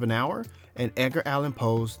Story of an Hour and Edgar Allan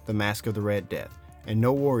Poe's The Mask of the Red Death. And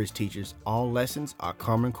no worries, teachers, all lessons are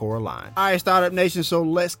Common Core aligned. All right, Startup Nation, so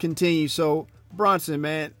let's continue. So, Bronson,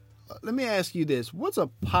 man, let me ask you this. What's a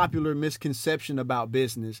popular misconception about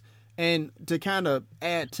business? And to kind of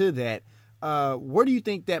add to that, where do you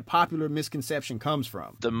think that popular misconception comes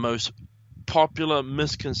from? The most popular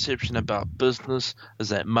misconception about business is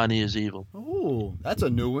that money is evil. Oh, that's a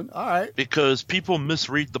new one. All right. Because people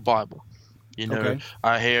misread the Bible. Okay.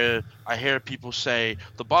 I hear people say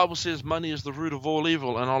the Bible says money is the root of all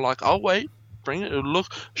evil, and I'm like, I'll wait. Bring it. Look,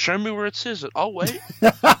 show me where it says it. I'll wait.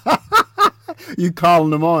 You calling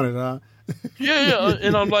them on it, huh? Yeah,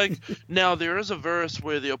 and I'm like, now there is a verse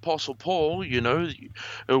where the Apostle Paul, where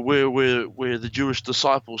the Jewish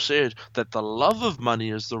disciple said that the love of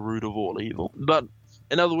money is the root of all evil. But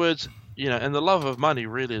in other words, and the love of money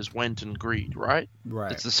really is wanton greed, right?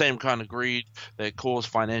 Right. It's the same kind of greed that caused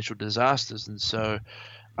financial disasters, and so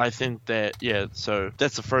I think that so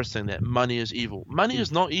that's the first thing, that money is evil. Money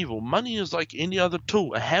is not evil. Money is like any other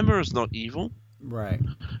tool. A hammer is not evil. Right.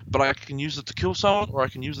 But I can use it to kill someone, or I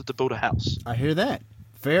can use it to build a house. I hear that.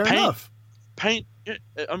 Fair enough. Paint,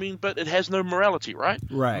 but it has no morality, right?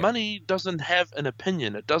 Right. Money doesn't have an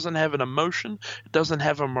opinion. It doesn't have an emotion. It doesn't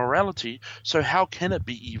have a morality. So how can it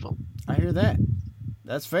be evil? I hear that.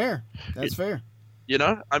 That's fair. Fair.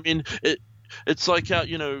 It's like how,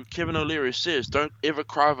 Kevin O'Leary says, don't ever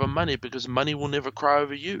cry over money because money will never cry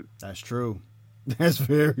over you. That's true. That's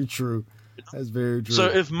very true. That's very true. So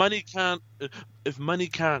if money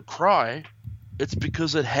can't cry, it's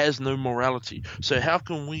because it has no morality. So how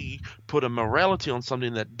can we put a morality on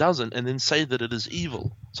something that doesn't and then say that it is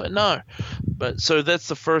evil? So no. But so that's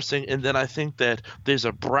the first thing. And then I think that there's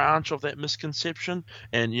a branch of that misconception.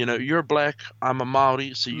 And you're black, I'm a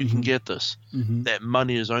Maori, so you can get this. Mm-hmm. That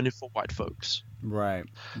money is only for white folks. Right.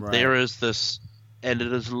 There is this. And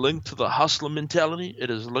it is linked to the hustler mentality.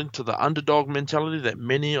 It is linked to the underdog mentality that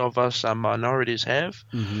many of us minorities have.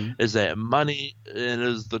 Mm-hmm. Is that money, and it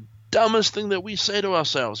is the dumbest thing that we say to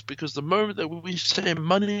ourselves, because the moment that we say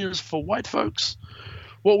money is for white folks,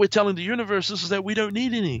 what we're telling the universe is that we don't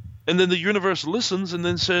need any. And then the universe listens and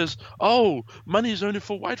then says, oh, money is only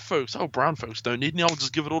for white folks. Oh, brown folks don't need any. I'll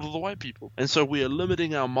just give it all to the white people. And so we are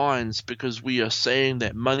limiting our minds because we are saying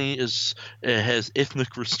that money has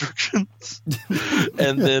ethnic restrictions.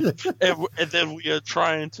 and then we are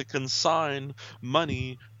trying to consign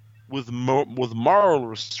money with moral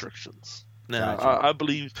restrictions. Now, Gotcha. I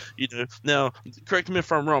believe, now, correct me if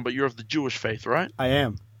I'm wrong, but you're of the Jewish faith, right? I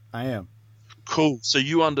am. Cool. So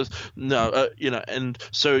you and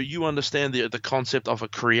so you understand the concept of a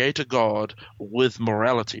creator God with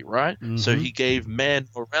morality, right? Mm-hmm. So he gave man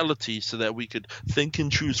morality so that we could think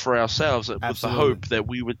and choose for ourselves with the hope that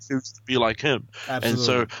we would choose to be like him. Absolutely. And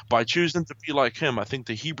so by choosing to be like him, I think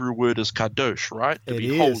the Hebrew word is kadosh, right? To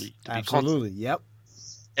be holy. Absolutely. Yep.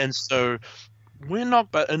 And so we're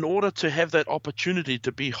not, but in order to have that opportunity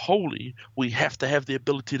to be holy, we have to have the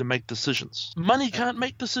ability to make decisions. Money can't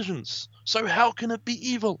make decisions, so how can it be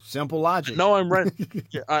evil? Simple logic. No, I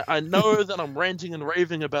know that I'm ranting and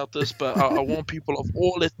raving about this, but I want people of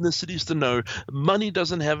all ethnicities to know money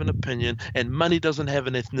doesn't have an opinion and money doesn't have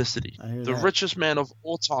an ethnicity. The richest man of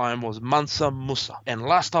all time was Mansa Musa, and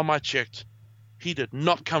last time I checked, he did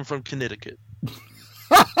not come from Connecticut.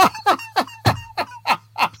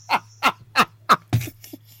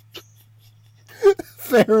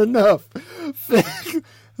 Fair enough.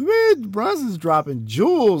 Man, Bronson's dropping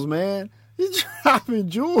jewels, man. He's dropping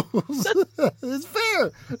jewels. It's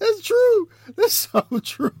fair. It's true. That's so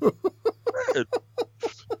true.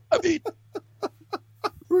 I mean,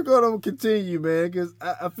 we're going to continue, man, because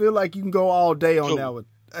I feel like you can go all day on that one.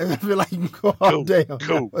 I feel like you can go all day on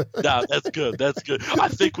that one. Nah, that's good. That's good. I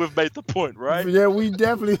think we've made the point, right? Yeah, we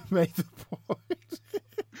definitely made the point.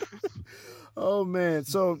 Oh, man.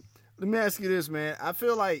 So let me ask you this, man. I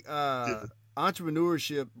feel like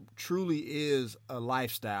entrepreneurship truly is a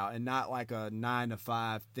lifestyle and not like a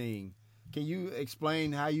 9-to-5 thing. Can you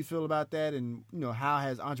explain how you feel about that, and how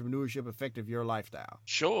has entrepreneurship affected your lifestyle?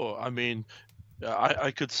 Sure. I mean, I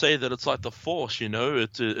could say that it's like the force,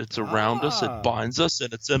 it's around us, it binds us,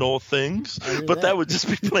 and it's in all things. But that would just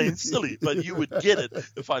be plain silly. But you would get it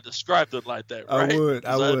if I described it like that, right?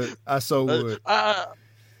 I would. I so would.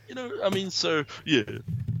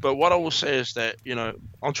 But what I will say is that,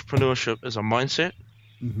 entrepreneurship is a mindset.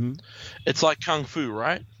 Mm-hmm. It's like Kung Fu,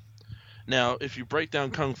 right? Now, if you break down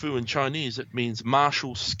Kung Fu in Chinese, it means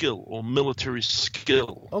martial skill or military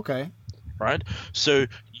skill. Okay. Right? So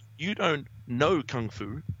you don't know Kung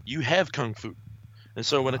Fu, you have Kung Fu. And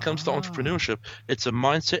so when it comes to entrepreneurship, it's a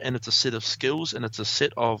mindset and it's a set of skills and it's a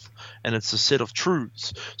set of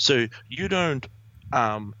truths. So you don't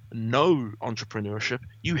know entrepreneurship,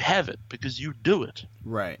 you have it because you do it.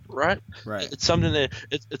 Right. It's something that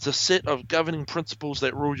it's a set of governing principles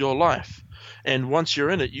that rule your life, and once you're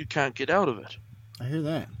in it, you can't get out of it. I hear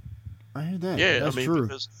that. Yeah, that's true.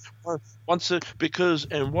 Because once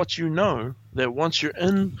you're in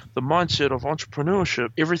the mindset of entrepreneurship,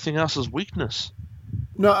 everything else is weakness.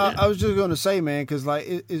 No, I was just going to say, man, because like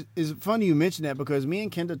it's funny you mention that, because me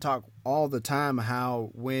and Kendra talk all the time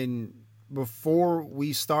how before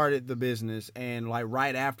we started the business and like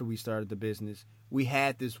right after we started the business, we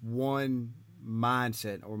had this one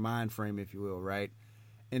mindset or mind frame, if you will, right?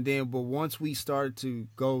 And then, but once we started to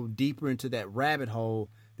go deeper into that rabbit hole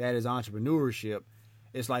that is entrepreneurship,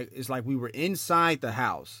 it's like we were inside the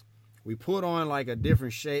house. We put on like a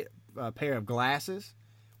different pair of glasses.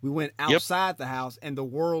 We went outside the house and the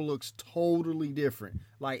world looks totally different.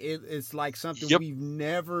 Like it's like something we've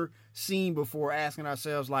never seen before, asking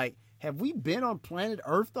ourselves like, have we been on planet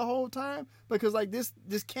Earth the whole time? Because like this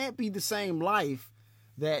can't be the same life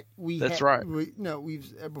that we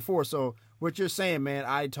we've before. So what you're saying, man,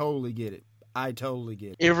 I totally get it.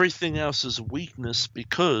 Everything else is weakness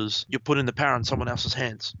because you're putting the power in someone else's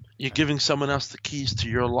hands. You're giving someone else the keys to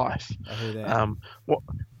your life. I hear that.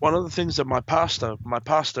 One of the things that my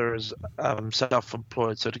pastor is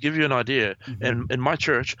self-employed. So to give you an idea, in my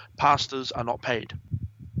church, pastors are not paid.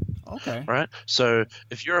 Okay. Right? So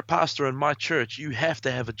if you're a pastor in my church, you have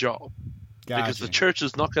to have a job. Gotcha. Because the church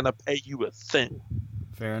is not going to pay you a thing.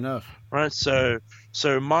 Fair enough. Right? So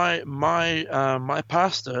my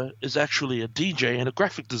pastor is actually a DJ and a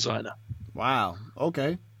graphic designer. Wow.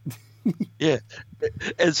 Okay. Yeah.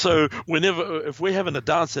 And so if we're having a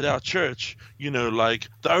dance at our church, like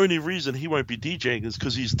the only reason he won't be DJing is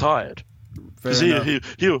because he's tired. Because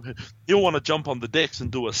he'll want to jump on the decks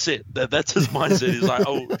and do a set. That's his mindset. He's like,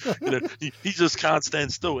 he just can't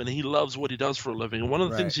stand still, and he loves what he does for a living. And one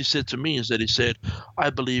of the things he said to me is that he said,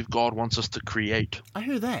 "I believe God wants us to create." I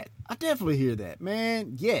hear that. I definitely hear that,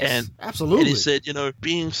 man. Yes, and absolutely. And he said,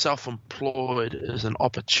 being self-employed is an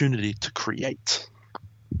opportunity to create.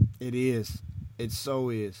 It is. It so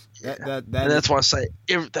is. Yeah. That and that's why I say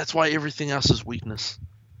that's why everything else is weakness.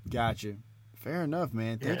 Gotcha. Fair enough,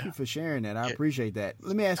 man. Thank you for sharing that. I Yeah. appreciate that.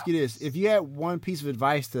 Let me ask you this: if you had one piece of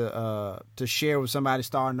advice to share with somebody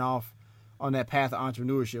starting off on that path of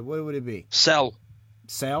entrepreneurship, what would it be? Sell.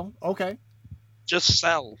 Sell? Okay. Just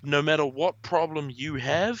sell. No matter what problem you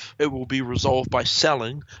have, it will be resolved by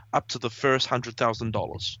selling up to the first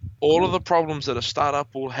 $100,000. All of the problems that a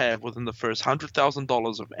startup will have within the first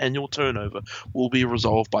 $100,000 of annual turnover will be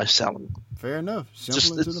resolved by selling. Fair enough.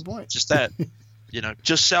 Simple and to the point. Just that.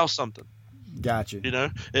 Just sell something. Gotcha.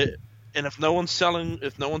 And if no one's selling,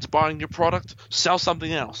 if no one's buying your product, sell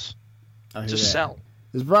something else. Just sell.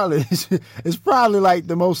 It's probably like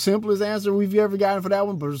the most simplest answer we've ever gotten for that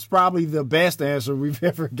one, but it's probably the best answer we've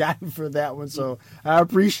ever gotten for that one. So I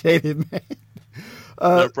appreciate it, man.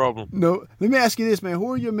 No problem. No, let me ask you this, man.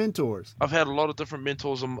 Who are your mentors? I've had a lot of different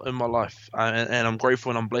mentors in my life, and I'm grateful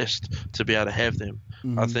and I'm blessed to be able to have them.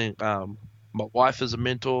 Mm-hmm. I think my wife is a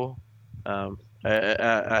mentor.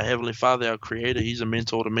 Our Heavenly Father, our Creator, He's a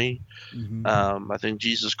mentor to me. Mm-hmm. I think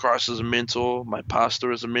Jesus Christ is a mentor. My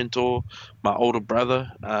pastor is a mentor. My older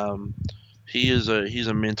brother, he's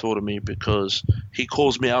a mentor to me because he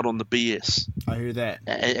calls me out on the BS. I hear that.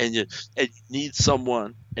 And you need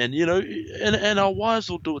someone, and and our wives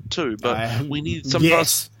will do it too. But we need sometimes.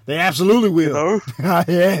 Yes, they absolutely will.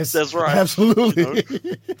 Yes, that's right. Absolutely.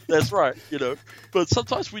 That's right. But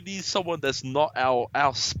sometimes we need someone that's not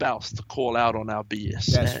our spouse to call out on our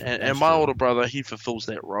BS. And my older brother, he fulfills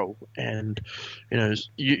that role. And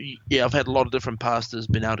I've had a lot of different pastors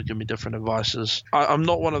been able to give me different advices. I'm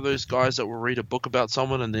not one of those guys that will read a book about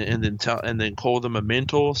someone and then call them a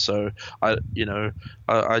mentor. So I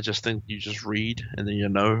just think you just read and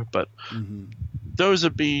then But those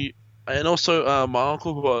would be. And also, my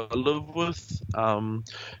uncle who I live with,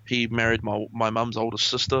 he married my mum's older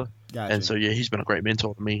sister. Gotcha. And so, he's been a great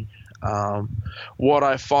mentor to me. What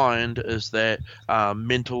I find is that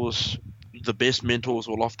the best mentors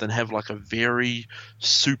will often have like a very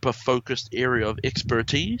super focused area of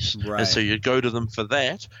expertise. Right. And so you go to them for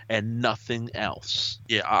that and nothing else.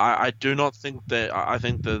 Yeah, I do not think that – I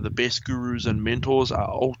think the best gurus and mentors are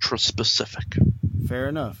ultra specific. Fair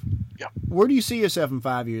enough. Yeah. Where do you see yourself in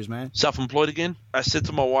 5 years, man? Self-employed again. I said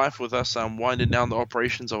to my wife with us winding down the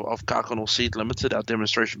operations of Kakanal Seed Limited, our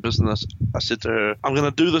demonstration business, I said to her, I'm going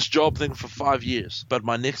to do this job thing for 5 years, but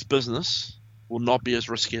my next business will not be as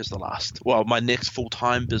risky as the last. Well, my next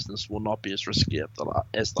full-time business will not be as risky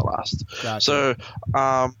as the last. Gotcha. So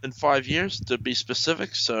in 5 years, to be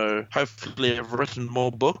specific, so hopefully I've written more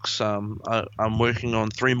books. I'm working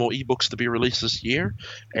on 3 more ebooks to be released this year,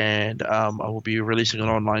 and I will be releasing an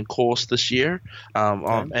online course this year,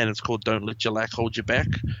 and it's called Don't Let Your Lack Hold You Back.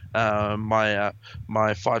 My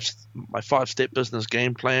five-step business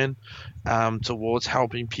game plan towards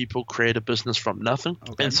helping people create a business from nothing.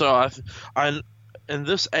 Okay. And so I in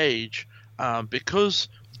this age, because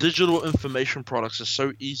digital information products are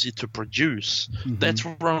so easy to produce, that's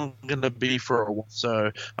where I'm going to be for a while.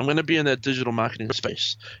 So I'm going to be in that digital marketing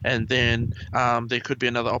space, and then there could be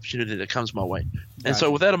another opportunity that comes my way. Gotcha. And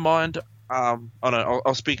so with that in mind,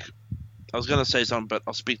 I'll speak. I was going to say something, but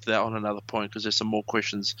I'll speak to that on another point because there's some more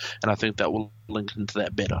questions, and I think that will link into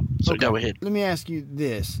that better. So go ahead. Let me ask you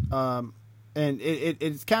this. And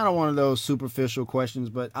it's kind of one of those superficial questions,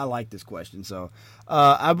 but I like this question. So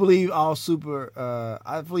I believe entrepreneurs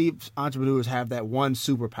have that one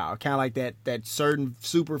superpower, kind of like that certain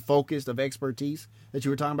super focus of expertise that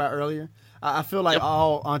you were talking about earlier. I feel like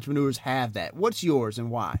all entrepreneurs have that. What's yours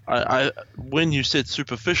and why? When you said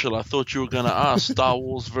superficial, I thought you were going to ask Star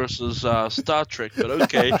Wars versus Star Trek, but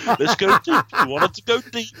okay, let's go deep. You wanted to go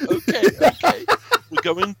deep. Okay. We're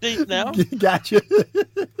going deep now. Gotcha.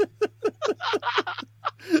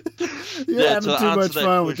 You're having too much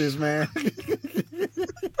fun with this, man.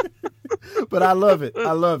 But I love it.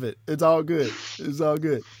 It's all good.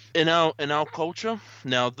 In our culture,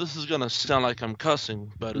 now this is gonna sound like I'm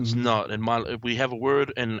cussing, but it's not. We have a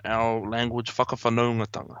word in our language,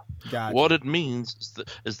 whakawhanaungatanga. Gotcha. What it means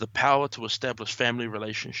is the power to establish family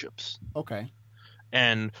relationships. Okay.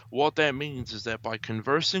 And what that means is that by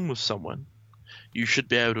conversing with someone, you should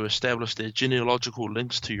be able to establish their genealogical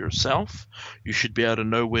links to yourself. You should be able to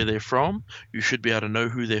know where they're from. You should be able to know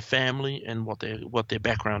who their family and what their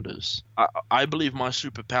background is. I believe my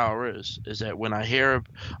superpower is that when I hear,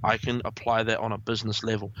 I can apply that on a business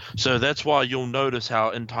level. So that's why you'll notice how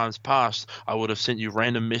in times past I would have sent you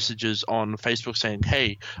random messages on Facebook saying,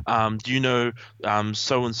 hey, do you know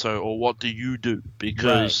so-and-so, or what do you do?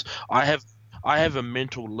 Because I have a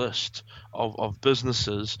mental list of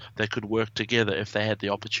businesses that could work together if they had the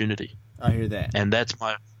opportunity. I hear that. And that's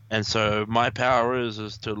And so my power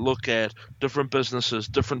is to look at different businesses,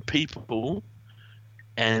 different people,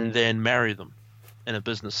 and then marry them in a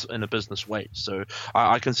business way. So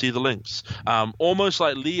I can see the links. Almost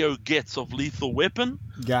like Leo Getz of Lethal Weapon,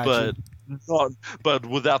 Gotcha. but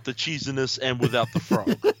without the cheesiness and without the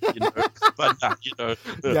frog. But Gotcha.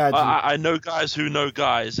 I know guys who know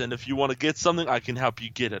guys, and if you want to get something, I can help you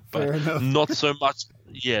get it. Fair But enough. not so much.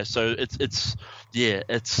 Yeah. So it's the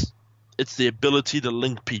ability to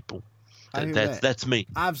link people. I hear that. That's me.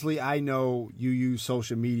 Obviously, I know you use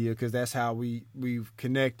social media because that's how we've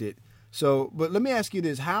connected. So, but let me ask you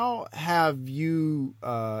this: how have you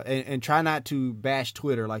and try not to bash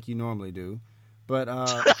Twitter like you normally do, but how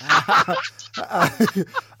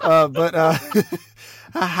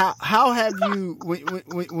have you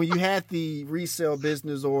when you had the resale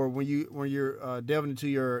business, or when you're delving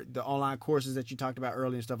into the online courses that you talked about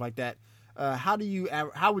earlier and stuff like that? How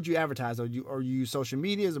would you advertise? Or you use social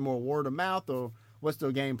media? Is it more word of mouth, or what's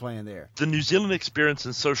the game plan there? The New Zealand experience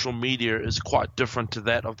in social media is quite different to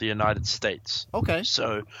that of the United States. Okay.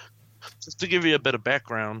 So just to give you a bit of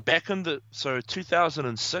background, back in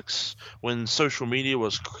 2006, when social media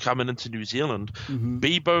was coming into New Zealand,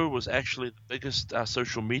 Bebo was actually the biggest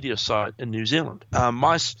social media site in New Zealand.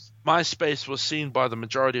 MySpace was seen by the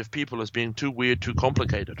majority of people as being too weird, too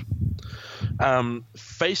complicated.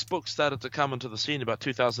 Facebook started to come into the scene about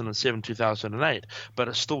 2007, 2008, but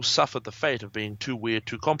it still suffered the fate of being too weird,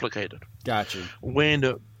 too complicated. Gotcha. When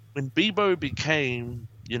Bebo became,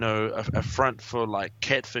 a front for like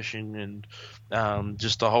catfishing and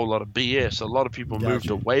just a whole lot of BS, a lot of people moved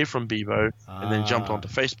away from Bebo and then jumped onto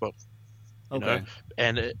Facebook. Okay.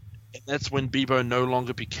 And that's when Bebo no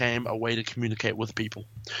longer became a way to communicate with people.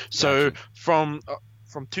 So from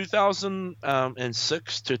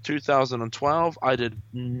 2006 to 2012, I did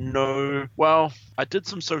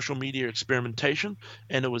some social media experimentation,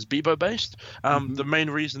 and it was Bebo based. The main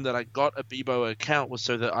reason that I got a Bebo account was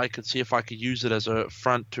so that I could see if I could use it as a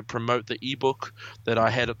front to promote the ebook that I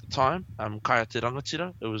had at the time, Kaya Te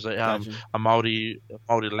Rangatira. It was a Māori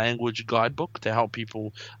language guidebook to help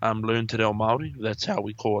people learn te reo Māori. That's how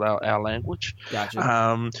we call it our language.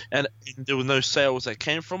 Gotcha. And there were no sales that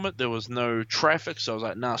came from it. There was no traffic, so I was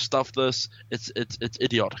like, nah, stuff this. It's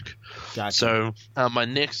idiotic. Gotcha. So my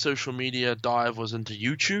next social media dive was into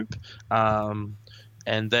YouTube,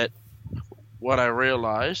 and that what I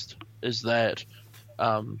realized is that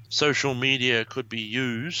social media could be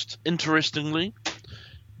used interestingly,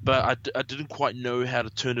 but I didn't quite know how to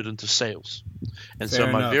turn it into sales. And Fair so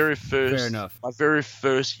my enough. very Fair enough.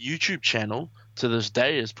 first YouTube channel to this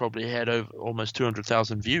day has probably had over almost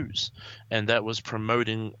 200,000 views, and that was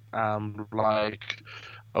promoting like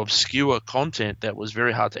obscure content that was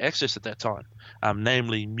very hard to access at that time,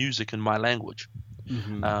 namely music in my language.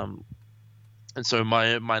 And so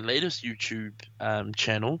my latest YouTube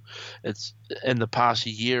channel, it's in the past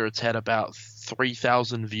year, it's had about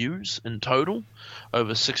 3,000 views in total,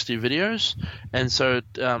 over 60 videos. And so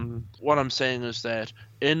what I'm saying is that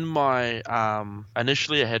in my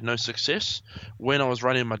initially I had no success. When I was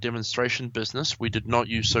running my demonstration business, we did not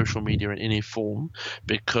use social media in any form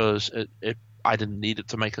because I didn't need it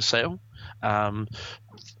to make a sale.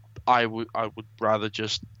 I would rather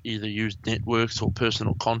just either use networks or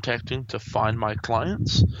personal contacting to find my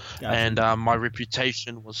clients. Gotcha. And my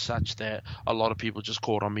reputation was such that a lot of people just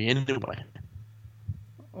called on me anyway.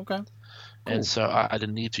 Okay. Cool. And so I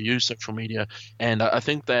didn't need to use social media. And I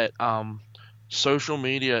think that social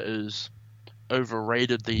media is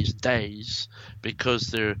overrated these days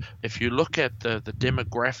because if you look at the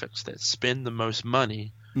demographics that spend the most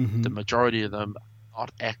money, the majority of them are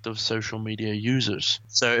not active social media users.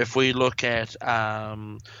 So if we look at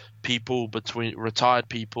retired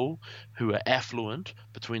people who are affluent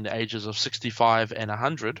between the ages of 65 and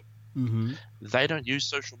 100, they don't use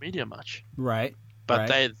social media much. Right. But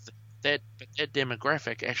that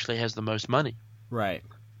demographic actually has the most money. Right.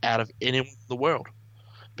 Out of anyone in the world.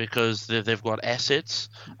 Because they've got assets.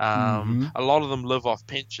 A lot of them live off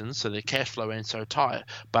pensions, so their cash flow ain't so tight,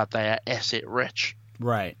 but they are asset rich.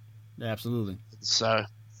 Right. Absolutely. So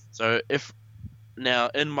if now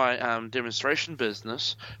in my demonstration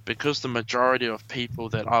business, because the majority of people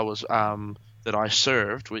that I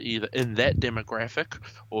served were either in that demographic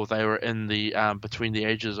or they were in the between the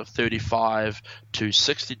ages of 35 to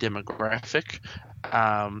 60 demographic.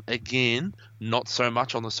 Again, not so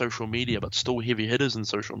much on the social media, but still heavy hitters in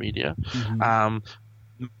social media.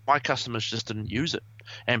 My customers just didn't use it.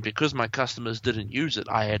 And because my customers didn't use it,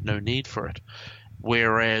 I had no need for it.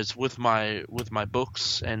 Whereas with my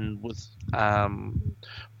books and with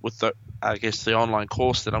the, I guess, the online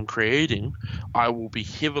course that I'm creating, I will be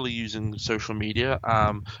heavily using social media.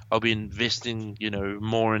 I'll be investing,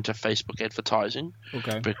 more into Facebook advertising.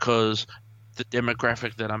 Okay. Because the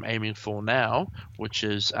demographic that I'm aiming for now, which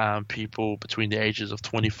is people between the ages of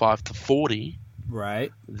 25 to 40,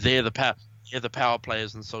 right? They're the power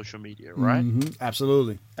players in social media, right? Mm-hmm.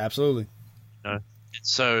 Absolutely.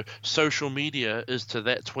 So social media is to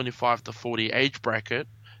that 25 to 40 age bracket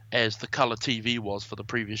as the color TV was for the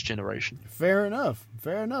previous generation. Fair enough.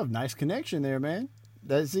 Nice connection there, man.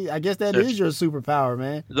 I guess that is your superpower,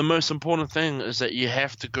 man. The most important thing is that you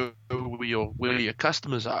have to go where your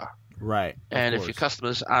customers are. Right. And if your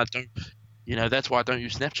customers that's why I don't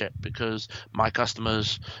use Snapchat, because my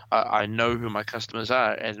customers, I know who my customers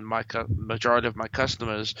are, and majority of my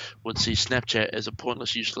customers would see Snapchat as a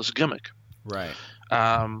pointless, useless gimmick. Right.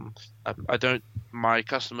 My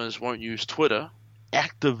customers won't use Twitter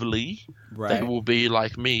actively. Right. They will be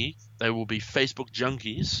like me. They will be Facebook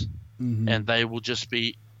junkies, and they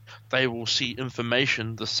will see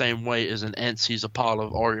information the same way as an ant sees a pile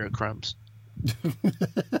of Oreo crumbs.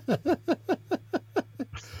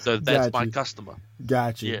 So that's my customer.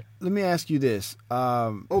 Gotcha. Yeah. Let me ask you this.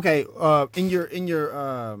 Okay. In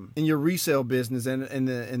your resale business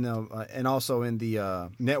and also in the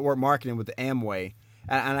network marketing with the Amway,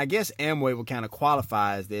 and I guess Amway will kind of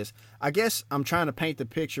qualify as this. I guess I'm trying to paint the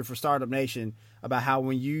picture for Startup Nation about how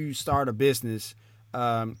when you start a business,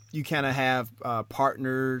 you kind of have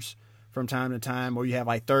partners from time to time, or you have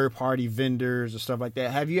like third-party vendors or stuff like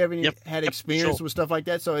that. Have you ever had experience with stuff like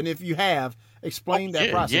that? So, and if you have, explain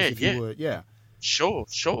that process if you would. Yeah. Sure.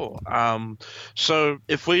 So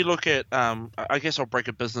if we look at, I guess I'll break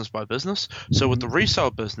it business by business. So with the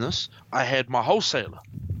resale business, I had my wholesaler.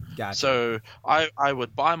 Gotcha. So I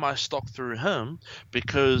would buy my stock through him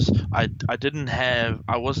because I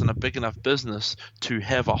wasn't a big enough business to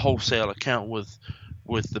have a wholesale account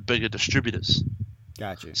with the bigger distributors.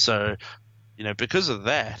 Gotcha. So, because of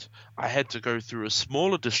that, I had to go through a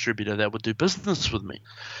smaller distributor that would do business with me.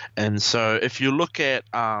 And so, if you look at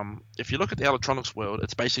the electronics world,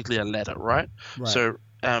 it's basically a ladder, right? So,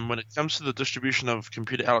 when it comes to the distribution of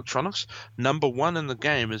computer electronics, number one in the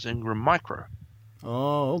game is Ingram Micro.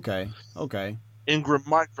 Oh, okay. Ingram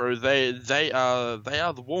Micro, they are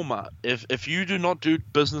the Walmart. If you do not do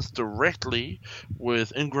business directly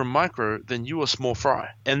with Ingram Micro, then you are small fry.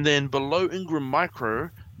 And then below Ingram Micro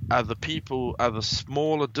are the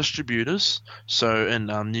smaller distributors. So in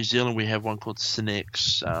New Zealand we have one called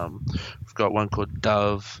Cinex. We've got one called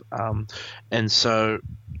Dove. And so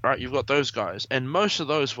you've got those guys, and most of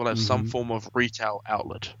those will have some form of retail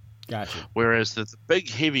outlet. Gotcha. Whereas the big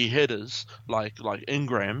heavy hitters like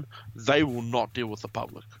Ingram, they will not deal with the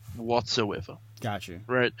public whatsoever. Gotcha.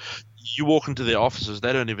 Right? You walk into their offices,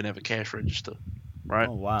 they don't even have a cash register. Right?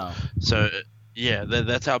 Oh, wow. So, yeah,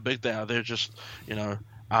 that's how big they are. They're just,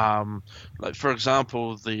 like for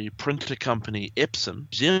example, the printer company Epson,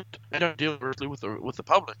 they don't deal directly with the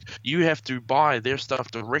public. You have to buy their stuff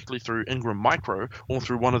directly through Ingram Micro or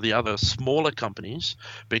through one of the other smaller companies,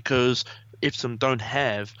 because Epson don't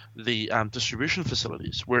have the distribution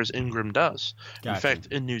facilities, whereas Ingram does. Gotcha. In fact,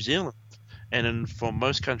 in New Zealand and for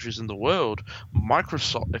most countries in the world,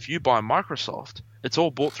 Microsoft, if you buy Microsoft, it's all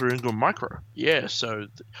bought through Ingram Micro. Yeah, so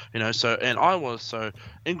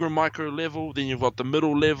Ingram Micro level, then you've got the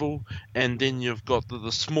middle level, and then you've got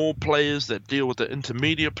the small players that deal with the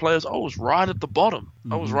intermediate players. I was right at the bottom.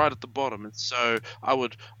 And so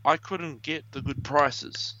I couldn't get the good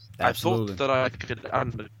prices. Absolutely. I thought that I could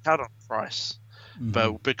undercut on price.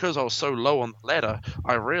 But because I was so low on the ladder,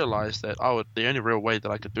 I realized that the only real way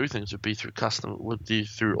that I could do things would be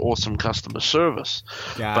through awesome customer service.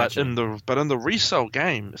 Gotcha. But in the resale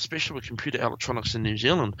game, especially with computer electronics in New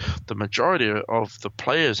Zealand, the majority of the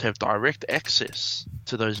players have direct access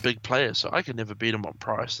to those big players, so I could never beat them on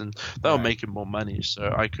price, and they were making more money.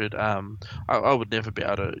 So I could, I would never be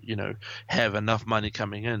able to, have enough money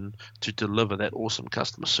coming in to deliver that awesome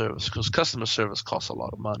customer service, because customer service costs a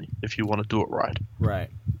lot of money if you want to do it right. Right.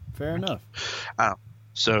 Fair enough.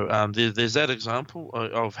 So there's that example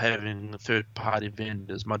of having third-party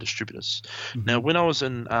vendors, my distributors. Now, when I was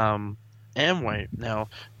in Amway, now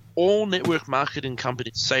all network marketing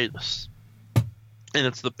companies say this, and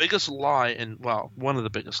it's the biggest lie, one of the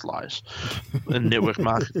biggest lies in network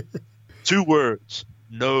marketing. 2 words: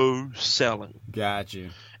 no selling. Gotcha.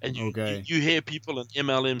 And you hear people in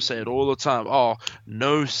MLM say it all the time. Oh,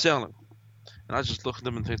 no selling. And I just look at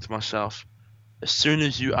them and think to myself, as soon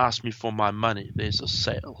as you ask me for my money, there's a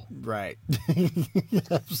sale. Right.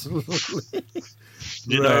 Absolutely.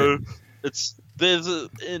 You know,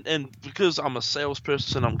 and because I'm a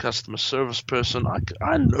salesperson, I'm a customer service person.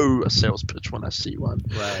 I know a sales pitch when I see one.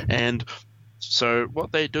 Right. And so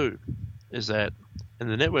what they do is that in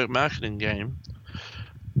the network marketing game,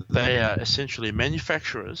 they are essentially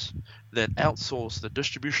manufacturers that outsource the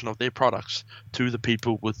distribution of their products to the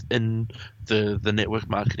people within the network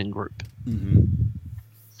marketing group.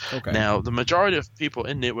 Mm-hmm. Okay. Now, the majority of people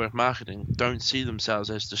in network marketing don't see themselves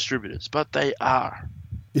as distributors, but they are.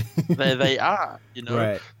 they are,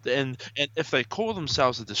 Right. And if they call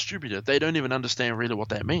themselves a distributor, they don't even understand really what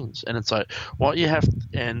that means. And it's like, what you have,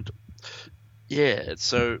 and yeah,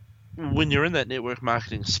 so when you're in that network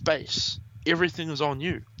marketing space, everything is on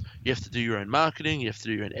you. You have to do your own marketing, you have to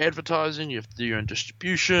do your own advertising, you have to do your own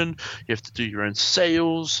distribution, you have to do your own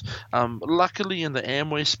sales. Luckily, in the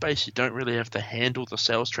Amway space, you don't really have to handle the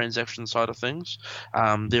sales transaction side of things.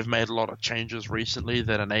 They've made a lot of changes recently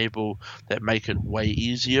that make it way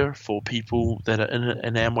easier for people that are in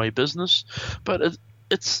an Amway business. But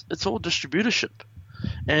it's all distributorship.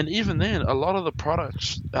 And even then, a lot of the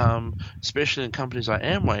products, especially in companies like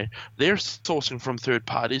Amway, they're sourcing from third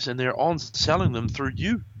parties and they're on selling them through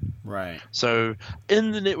you. Right. So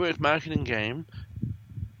in the network marketing game,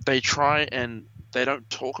 they try and they don't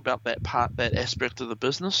talk about that aspect of the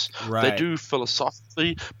business. Right. They do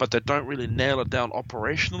philosophically, but they don't really nail it down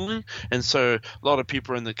operationally. And so a lot of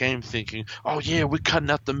people are in the game thinking, "Oh yeah, we're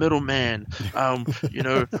cutting out the middleman.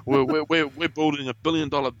 We're building $1 billion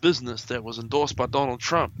business that was endorsed by Donald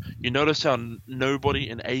Trump." You notice how nobody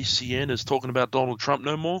in ACN is talking about Donald Trump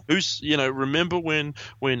no more? Remember when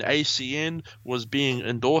ACN was being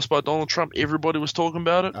endorsed by Donald Trump, everybody was talking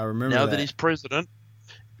about it. I remember now that he's president,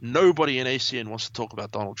 nobody in ACN wants to talk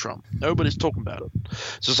about Donald Trump. Nobody's talking about it.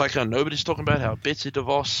 So it's like how nobody's talking about how Betsy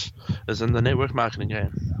DeVos is in the network marketing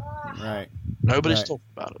game. Right. Nobody's talking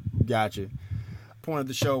about it. Gotcha. Point of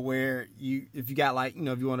the show where if you got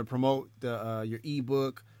if you want to promote your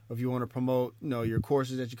ebook, or if you want to promote your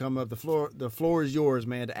courses that you come up, the floor is yours,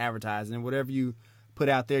 man, to advertise, and whatever you put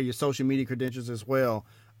out there, your social media credentials as well.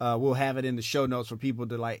 We'll have it in the show notes for people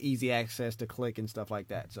to easy access to click and stuff like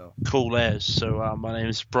that. So cool as. So my name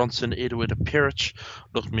is Bronson Eruera Perich.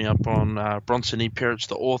 Look me up on Bronson E. Perich,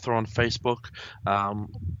 the author, on Facebook.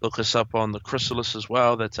 Look us up on the Chrysalis as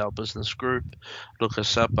well. That's our business group. Look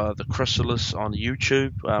us up the Chrysalis on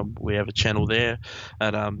YouTube. We have a channel there.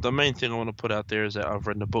 And the main thing I want to put out there is that I've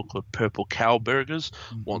written a book called Purple Cow Burgers.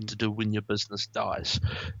 Mm-hmm. What to do when your business dies.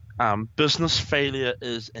 Business failure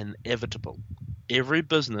is inevitable. Every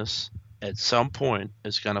business at some point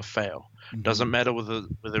is going to fail. Mm-hmm. Doesn't matter whether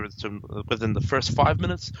it's within the first 5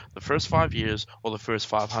 minutes, the first 5 years, or the first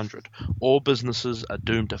 500. All businesses are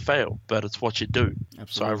doomed to fail, but it's what you do. Absolutely.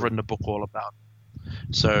 So I've written a book all about it.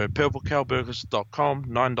 So purplecowburgers.com,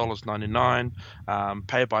 $9.99,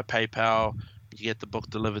 pay by PayPal. You get the book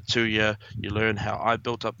delivered to you. You learn how I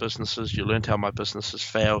built up businesses. You learn how my businesses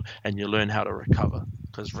fail, and you learn how to recover.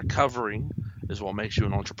 Because recovering is what makes you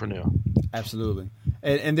an entrepreneur. Absolutely.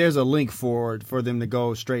 And there's a link for them to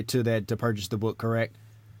go straight to that to purchase the book, correct?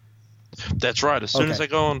 That's right. As soon as they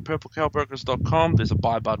go on purplecowburgers.com, there's a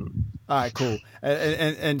buy button. All right, cool.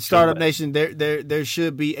 And Startup Nation, there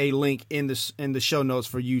should be a link in the show notes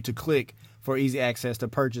for you to click for easy access to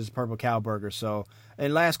purchase Purple Cow Burger. So,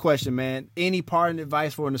 and last question, man. Any parting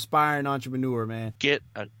advice for an aspiring entrepreneur, man? Get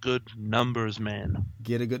a good numbers man.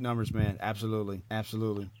 Get a good numbers man. Absolutely.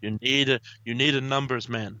 Absolutely. You need a numbers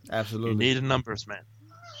man. Absolutely. You need a numbers man.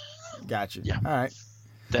 Gotcha. Yeah. All right.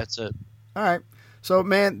 That's it. All right. So,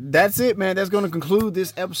 man, that's it, man. That's going to conclude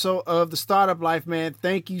this episode of The Startup Life, man.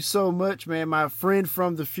 Thank you so much, man. My friend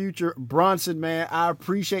from the future, Bronson, man. I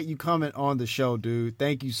appreciate you coming on the show, dude.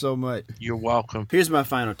 Thank you so much. You're welcome. Here's my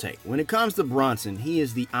final take. When it comes to Bronson, he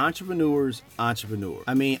is the entrepreneur's entrepreneur.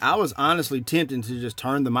 I mean, I was honestly tempted to just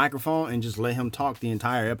turn the microphone and just let him talk the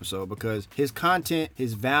entire episode because his content,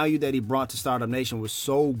 his value that he brought to Startup Nation was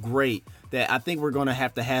so great that I think we're going to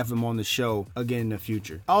have him on the show again in the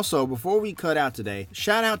future. Also, before we cut out today,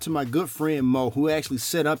 shout out to my good friend Mo, who actually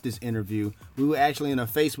set up this interview. We were actually in a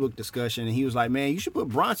Facebook discussion, and he was like, man, you should put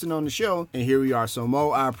Bronson on the show. And here we are. So,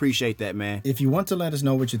 Mo, I appreciate that, man. If you want to let us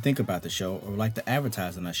know what you think about the show or would like to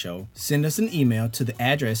advertise on our show, send us an email to the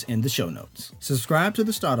address in the show notes. Subscribe to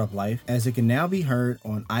The Startup Life, as it can now be heard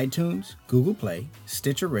on iTunes, Google Play,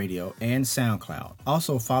 Stitcher Radio, and SoundCloud.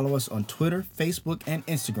 Also, follow us on Twitter, Facebook, and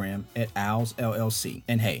Instagram at Owls LLC.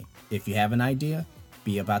 And hey, if you have an idea,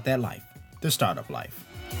 be about that life. The Startup Life.